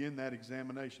to begin that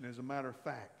examination. As a matter of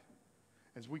fact,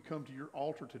 as we come to your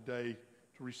altar today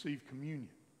to receive communion,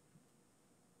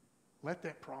 let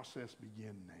that process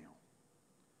begin now.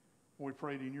 We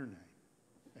pray it in your name.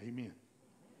 Amen.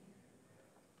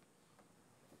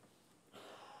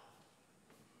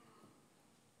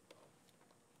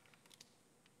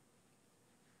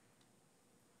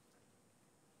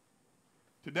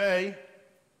 Today,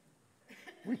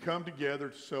 we come together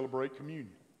to celebrate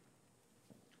communion,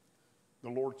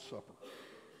 the Lord's Supper.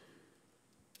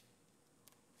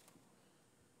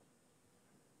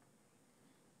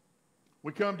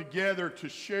 We come together to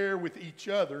share with each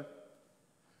other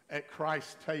at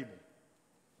Christ's table.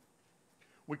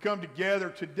 We come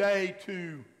together today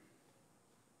to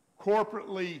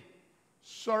corporately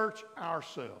search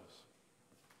ourselves,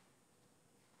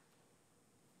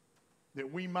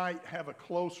 that we might have a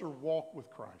closer walk with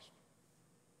Christ.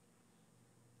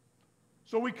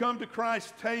 So we come to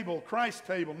Christ's table,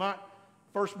 not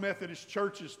First Methodist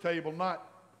Church's table, not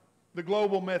the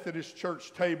Global Methodist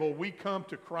Church table. We come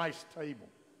to Christ's table.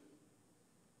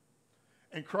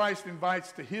 And Christ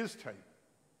invites to his table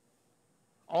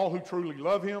all who truly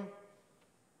love him,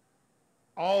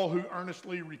 all who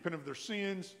earnestly repent of their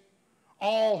sins,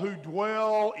 all who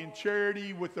dwell in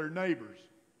charity with their neighbors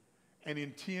and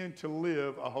intend to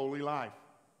live a holy life.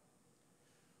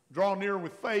 Draw near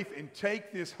with faith and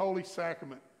take this holy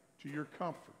sacrament to your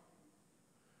comfort,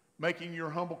 making your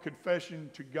humble confession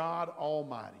to God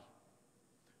Almighty.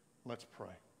 Let's pray.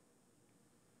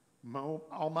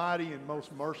 Almighty and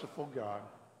most merciful God,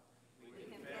 We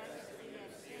confess that we have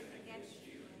sinned against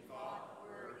you in thought,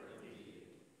 word, and deed.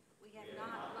 We have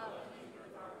not loved you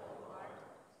with our whole heart.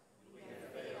 We have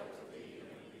failed to lead you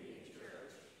in the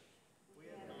church. We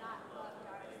have not loved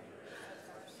our neighbors as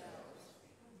ourselves.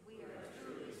 We are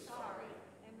truly sorry,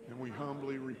 and we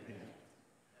humbly repent.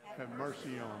 Have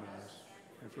mercy on us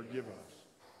and forgive us.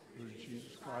 Through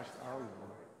Jesus Christ our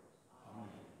Lord. Amen.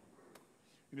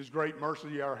 In his great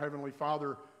mercy, our Heavenly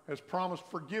Father has promised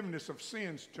forgiveness of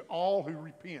sins to all who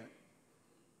repent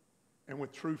and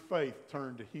with true faith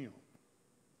turn to him.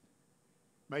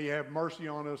 May he have mercy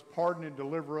on us, pardon and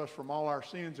deliver us from all our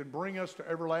sins, and bring us to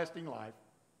everlasting life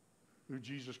through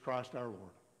Jesus Christ our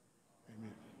Lord.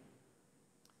 Amen.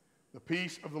 The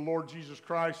peace of the Lord Jesus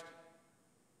Christ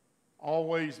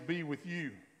always be with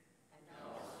you. and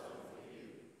also with you.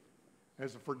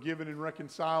 As a forgiven and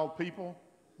reconciled people,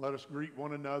 let us greet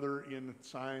one another in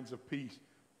signs of peace.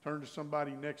 Turn to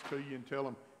somebody next to you and tell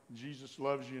them, Jesus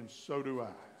loves you and so do I.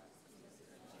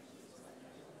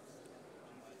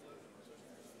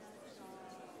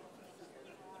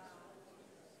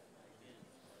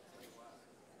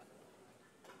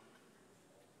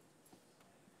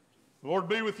 The Lord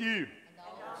be with you. And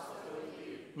also with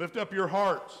you. Lift up your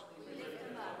hearts. We lift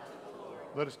them up to the Lord.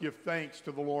 Let us give thanks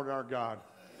to the Lord our God.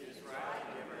 It is right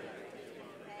and right to give him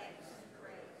thanks and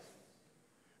praise.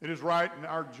 It is right in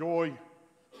our joy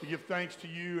to give thanks to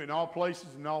you in all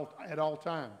places and at all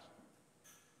times.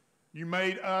 You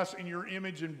made us in your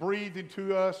image and breathed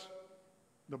into us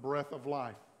the breath of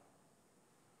life.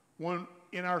 When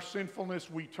in our sinfulness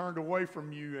we turned away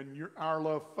from you and our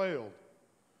love failed,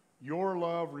 your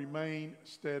love remained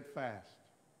steadfast.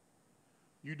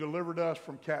 You delivered us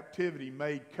from captivity,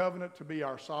 made covenant to be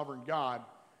our sovereign God,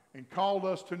 and called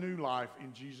us to new life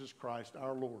in Jesus Christ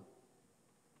our Lord.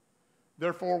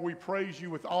 Therefore we praise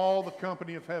you with all the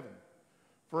company of heaven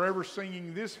forever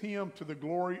singing this hymn to the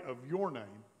glory of your name.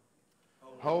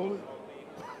 Holy.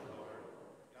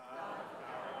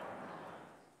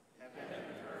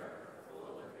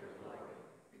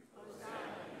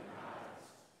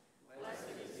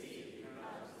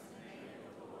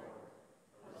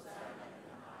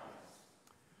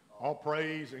 All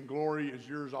praise and glory is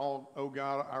yours, O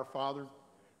God, our Father.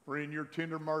 For in your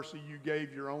tender mercy you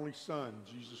gave your only Son,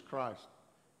 Jesus Christ,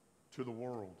 to the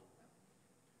world.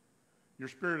 Your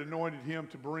Spirit anointed him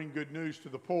to bring good news to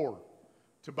the poor,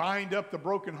 to bind up the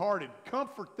brokenhearted,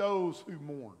 comfort those who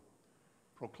mourn,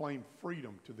 proclaim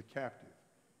freedom to the captive,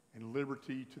 and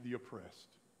liberty to the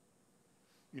oppressed.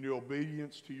 In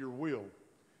obedience to your will,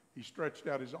 he stretched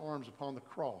out his arms upon the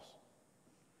cross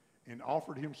and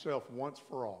offered himself once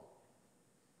for all,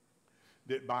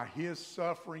 that by his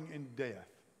suffering and death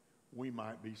we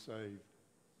might be saved.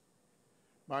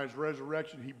 By his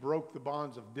resurrection, he broke the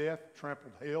bonds of death,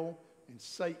 trampled hell and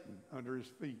Satan under his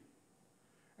feet.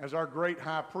 As our great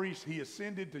high priest, he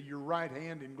ascended to your right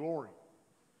hand in glory,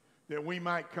 that we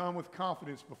might come with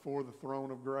confidence before the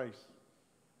throne of grace.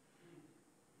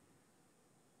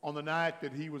 On the night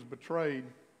that he was betrayed,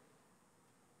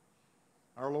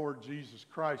 our Lord Jesus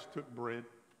Christ took bread,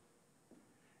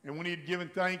 and when he had given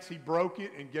thanks, he broke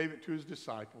it and gave it to his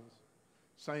disciples,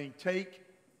 saying, "Take,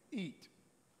 eat.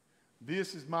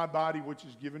 This is my body which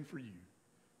is given for you.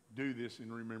 Do this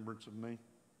in remembrance of me."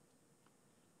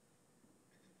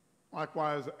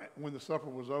 Likewise, when the supper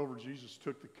was over, Jesus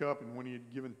took the cup, and when he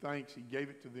had given thanks, he gave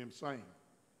it to them, saying,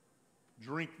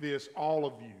 "Drink this, all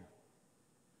of you.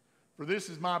 For this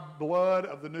is my blood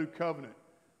of the new covenant,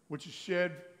 which is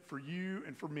shed for you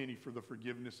and for many for the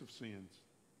forgiveness of sins.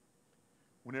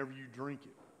 Whenever you drink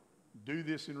it, do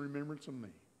this in remembrance of me."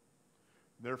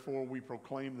 Therefore, we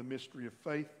proclaim the mystery of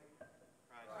faith.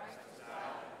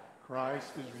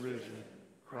 Christ is risen.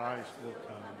 Christ will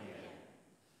come again.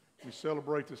 We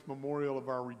celebrate this memorial of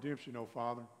our redemption, O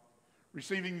Father,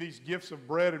 receiving these gifts of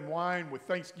bread and wine with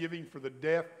thanksgiving for the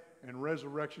death and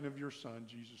resurrection of your Son,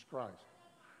 Jesus Christ.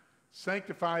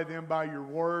 Sanctify them by your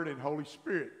word and Holy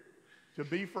Spirit to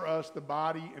be for us the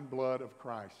body and blood of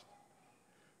Christ.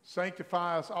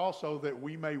 Sanctify us also that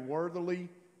we may worthily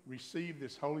receive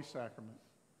this holy sacrament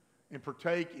and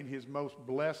partake in his most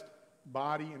blessed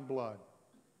body and blood.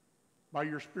 By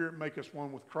your Spirit, make us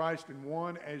one with Christ and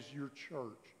one as your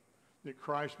church, that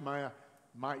Christ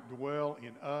might dwell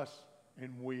in us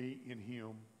and we in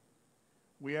him.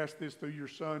 We ask this through your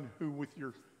Son, who with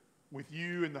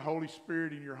you and the Holy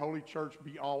Spirit in your holy church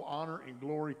be all honor and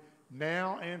glory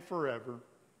now and forever.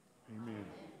 Amen.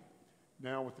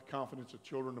 Now, with the confidence of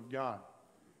children of God,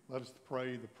 let us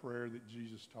pray the prayer that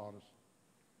Jesus taught us.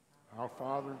 Our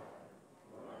Father,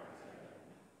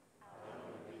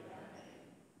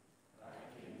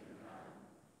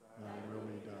 thy will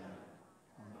be done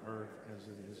on earth as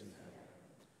it is in heaven.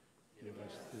 Give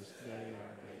us this day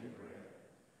our daily bread,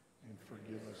 and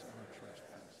forgive us our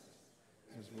trespasses,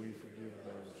 as we forgive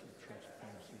those who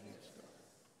trespass against us.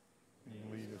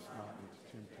 And lead us not into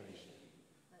temptation,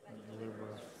 but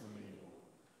deliver us from evil.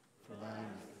 For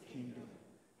thine is the kingdom,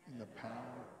 and the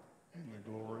power, and the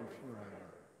glory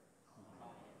forever.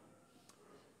 Amen.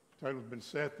 The table's been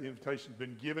set, the invitation's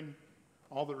been given.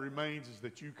 All that remains is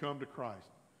that you come to Christ.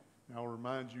 And I'll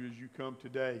remind you as you come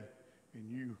today and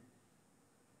you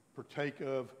partake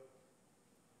of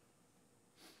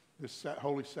this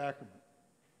holy sacrament,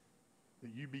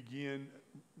 that you begin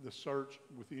the search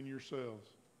within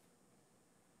yourselves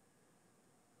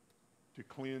to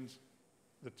cleanse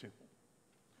the temple.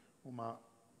 Will my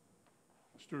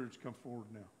stewards come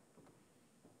forward now?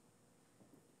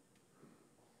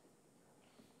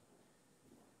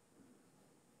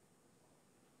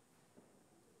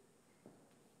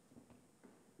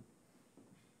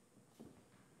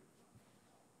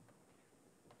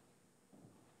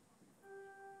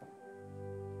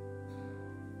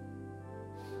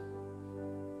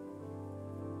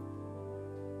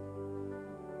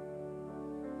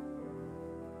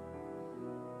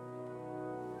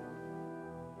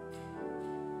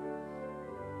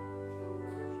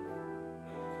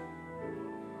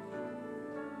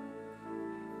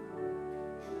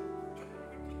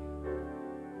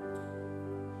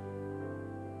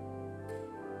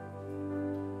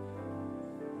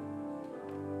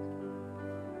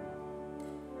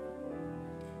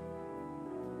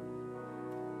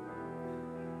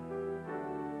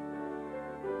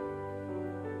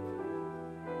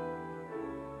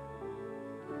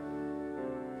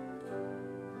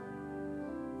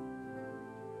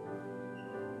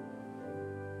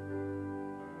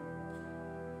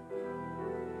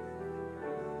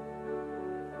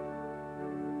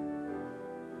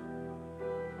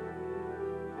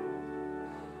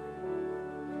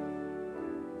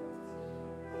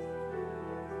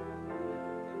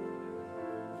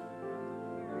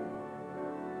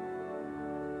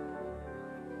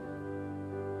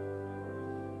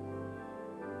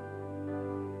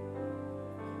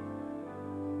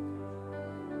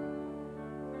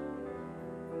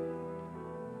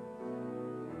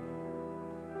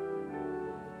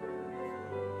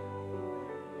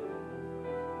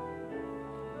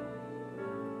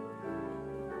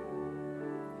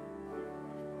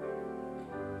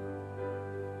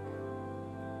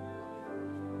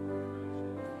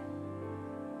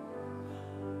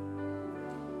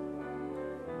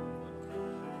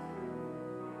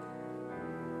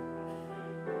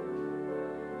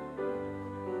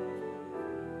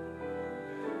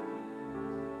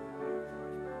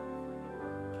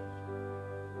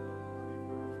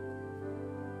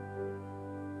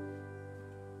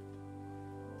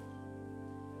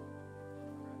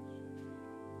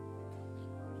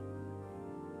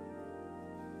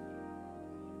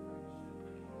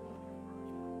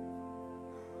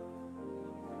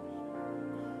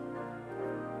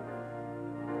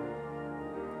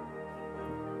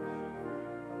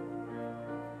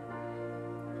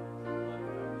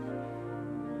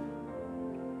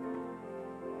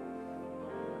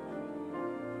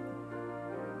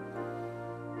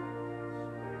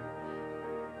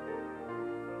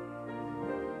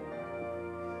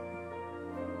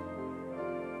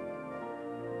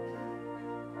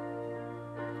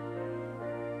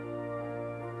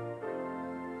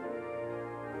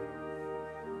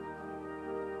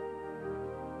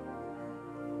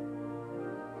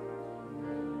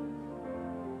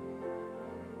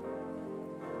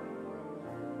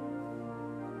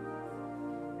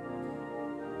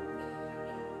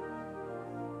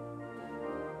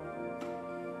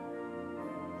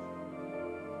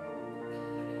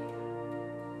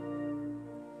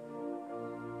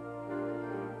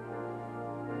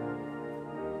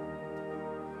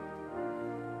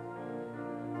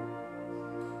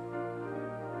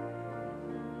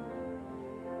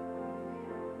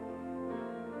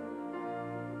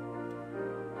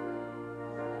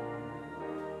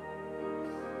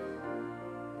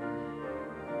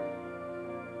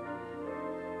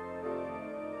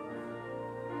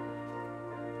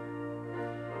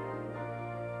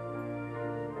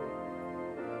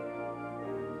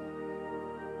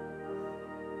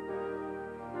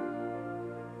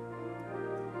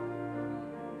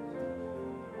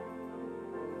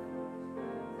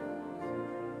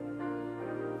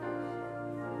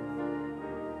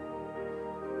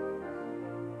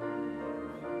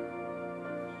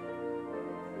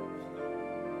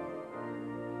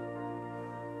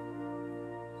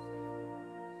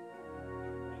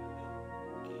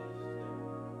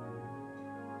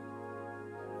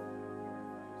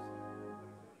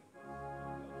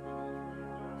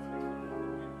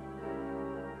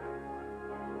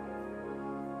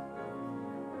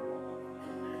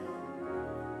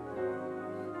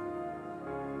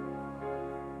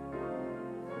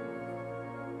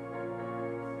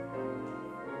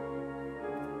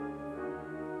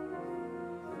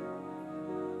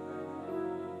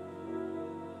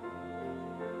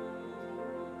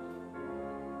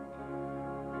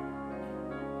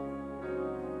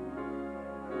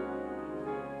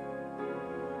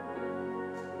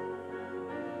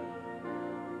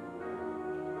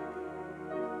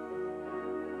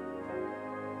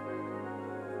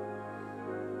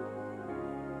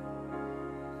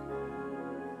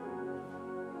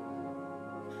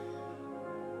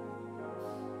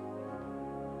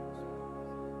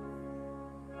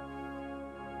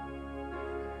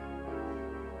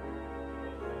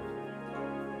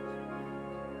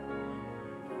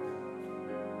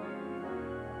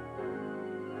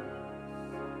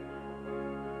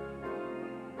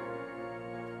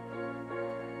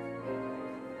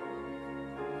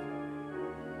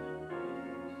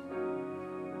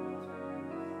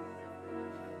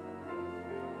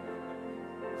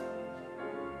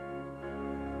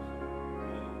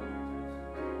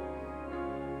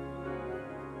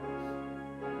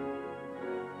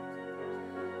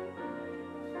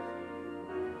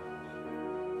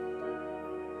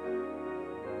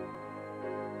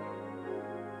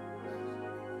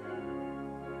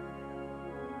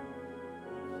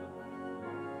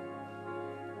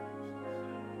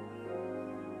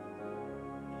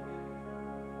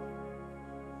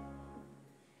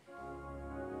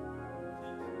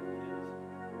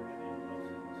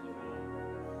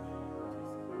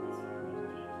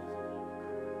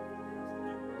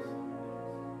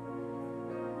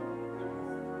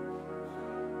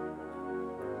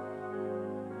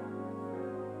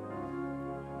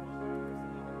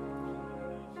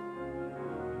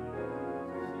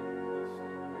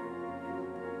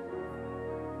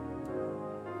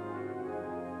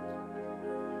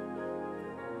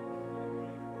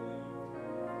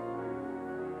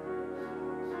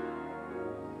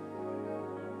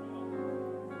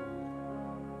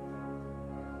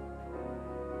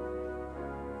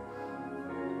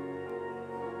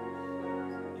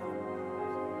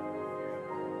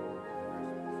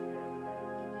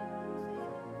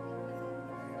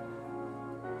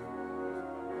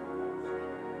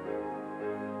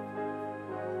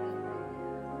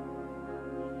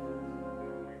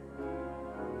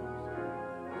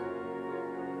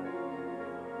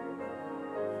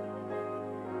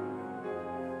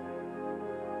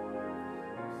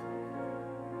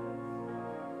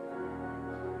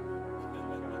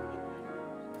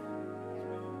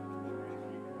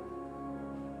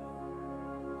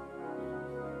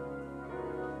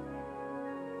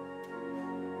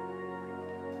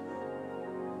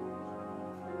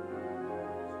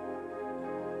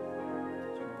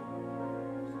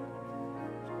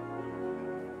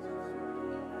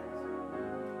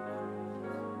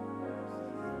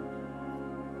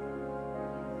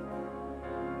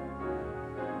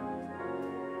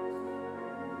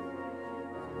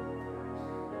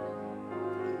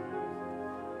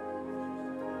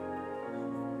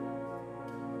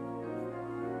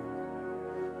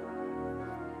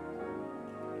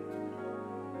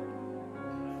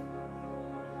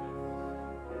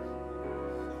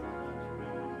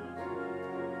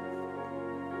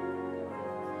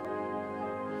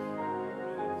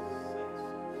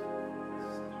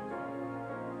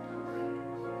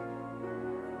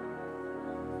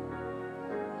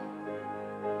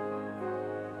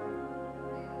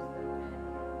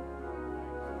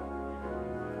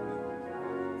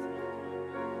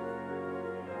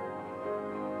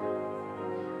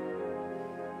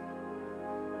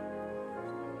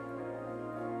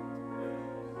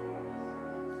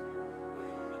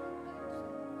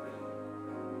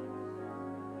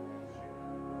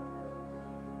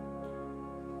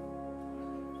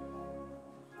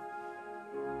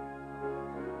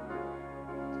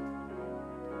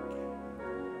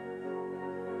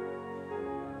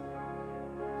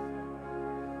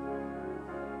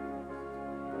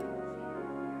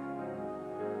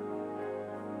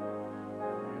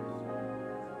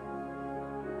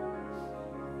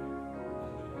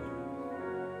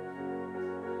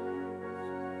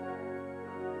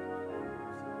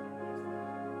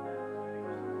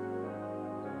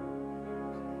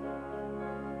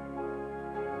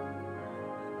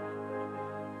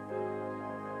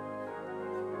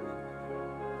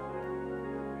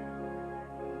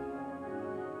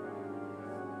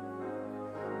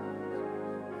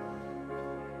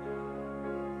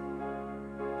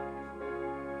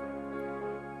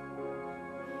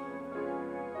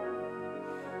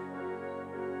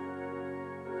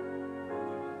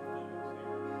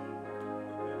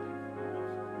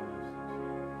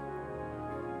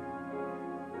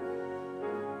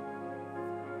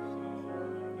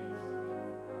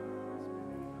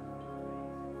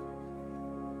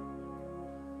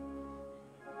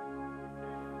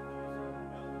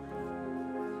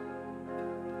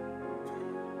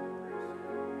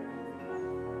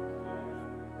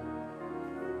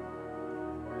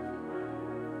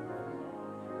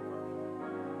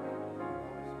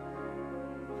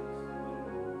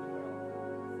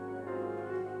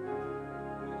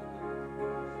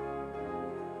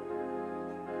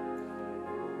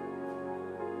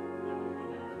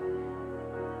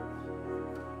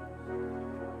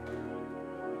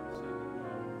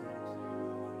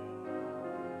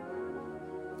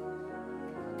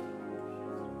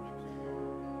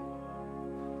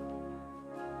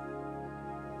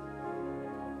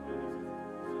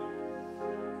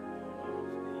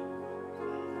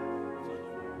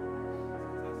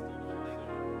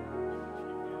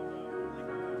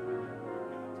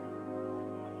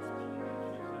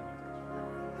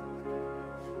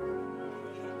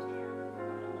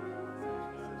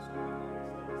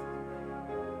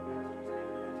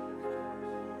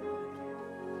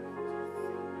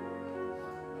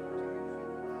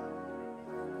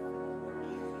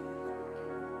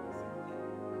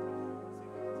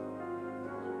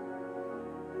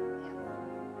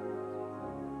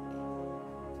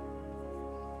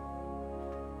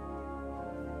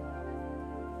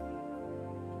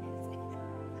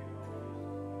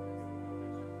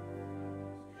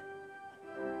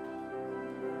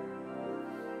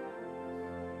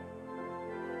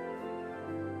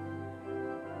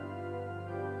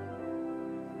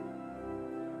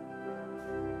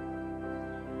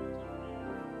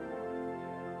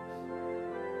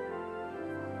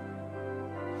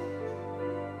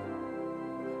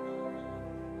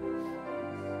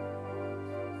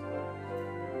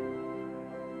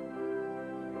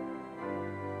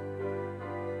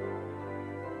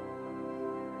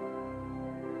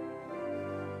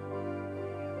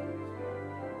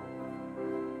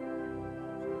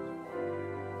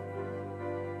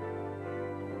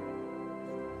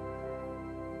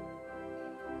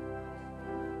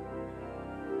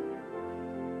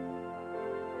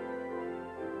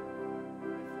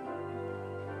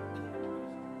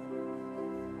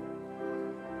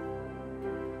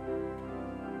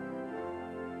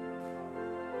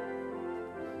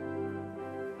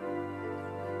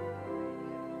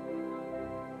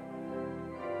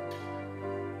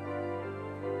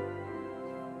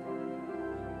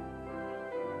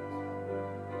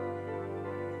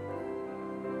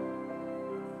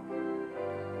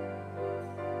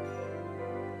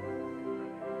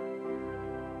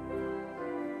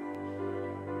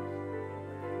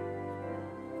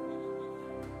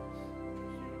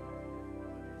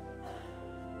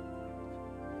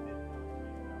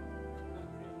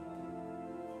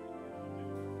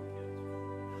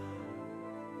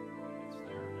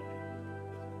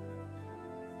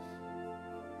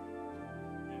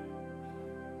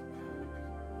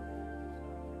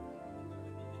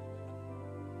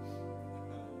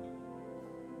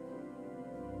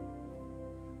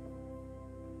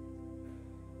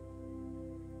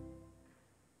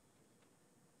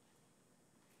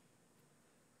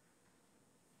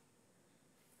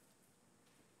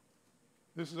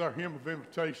 This is our hymn of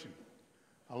invitation.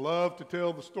 I love to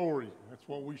tell the story. That's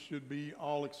what we should be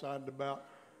all excited about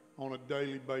on a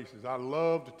daily basis. I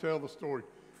love to tell the story.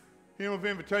 Hymn of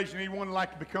invitation. Anyone would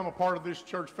like to become a part of this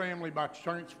church family by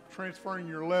transferring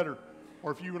your letter,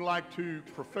 or if you would like to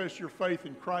profess your faith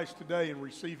in Christ today and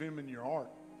receive Him in your heart,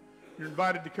 you're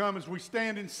invited to come as we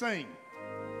stand and sing.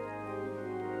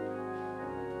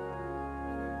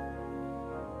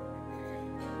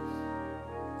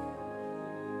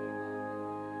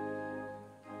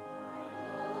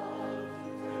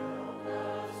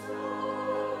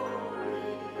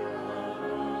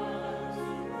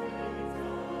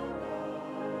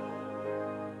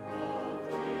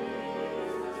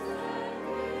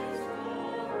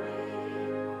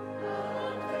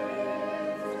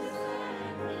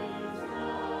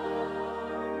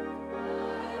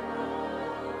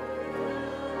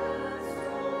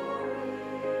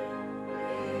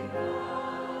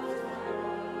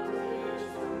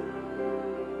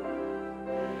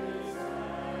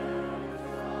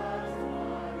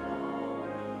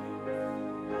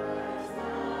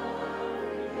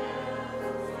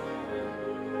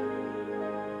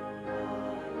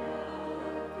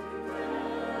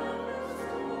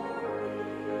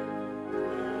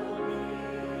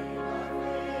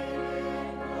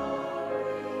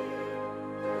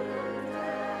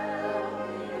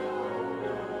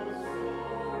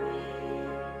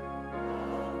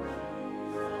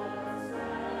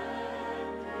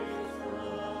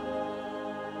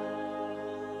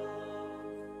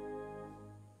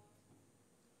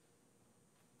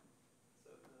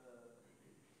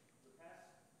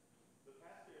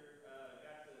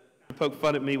 Poke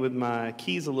fun at me with my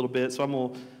keys a little bit, so I'm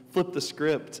going to flip the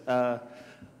script. The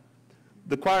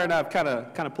choir and I have kind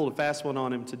of pulled a fast one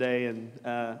on him today, and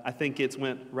I think it's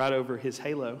went right over his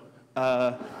halo.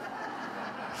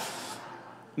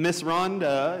 Miss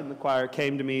Rhonda in the choir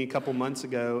came to me a couple months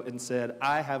ago and said,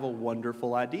 I have a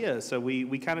wonderful idea. So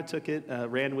we kind of took it,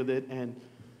 ran with it, and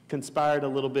conspired a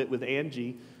little bit with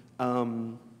Angie.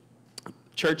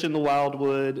 Church in the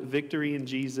Wildwood, Victory in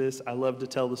Jesus, I Love to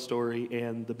Tell the Story,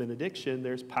 and the benediction,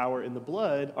 There's Power in the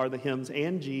Blood, are the hymns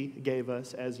Angie gave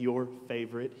us as your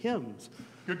favorite hymns.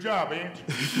 Good job, Angie.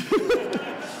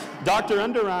 Dr.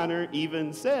 Underreiner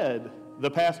even said the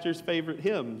pastor's favorite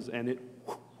hymns, and it...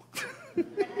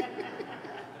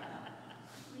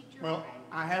 Well,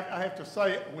 I have to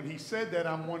say, when he said that,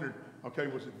 I'm wondering, okay,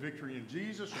 was it Victory in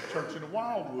Jesus or Church in the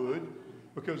Wildwood?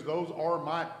 Because those are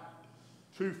my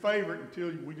two favorite until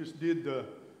we just did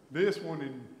this one,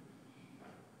 and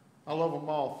I love them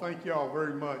all. Thank y'all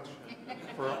very much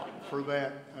for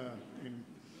that. And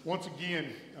once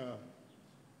again,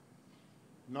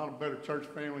 not a better church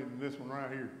family than this one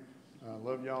right here.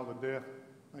 Love y'all to death.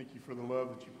 Thank you for the love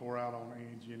that you pour out on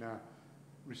Angie and I.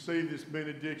 Receive this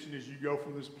benediction as you go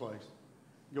from this place.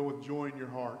 Go with joy in your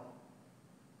heart.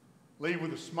 Leave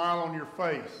with a smile on your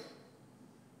face.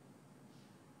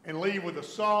 And leave with a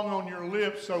song on your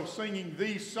lips, so singing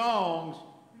these songs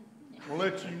will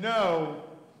let you know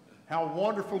how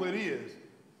wonderful it is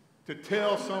to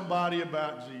tell somebody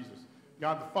about Jesus.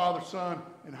 God the Father, Son,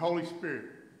 and Holy Spirit,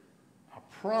 I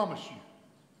promise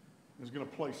you, is going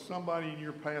to place somebody in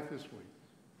your path this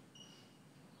week.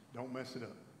 Don't mess it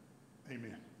up.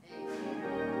 Amen.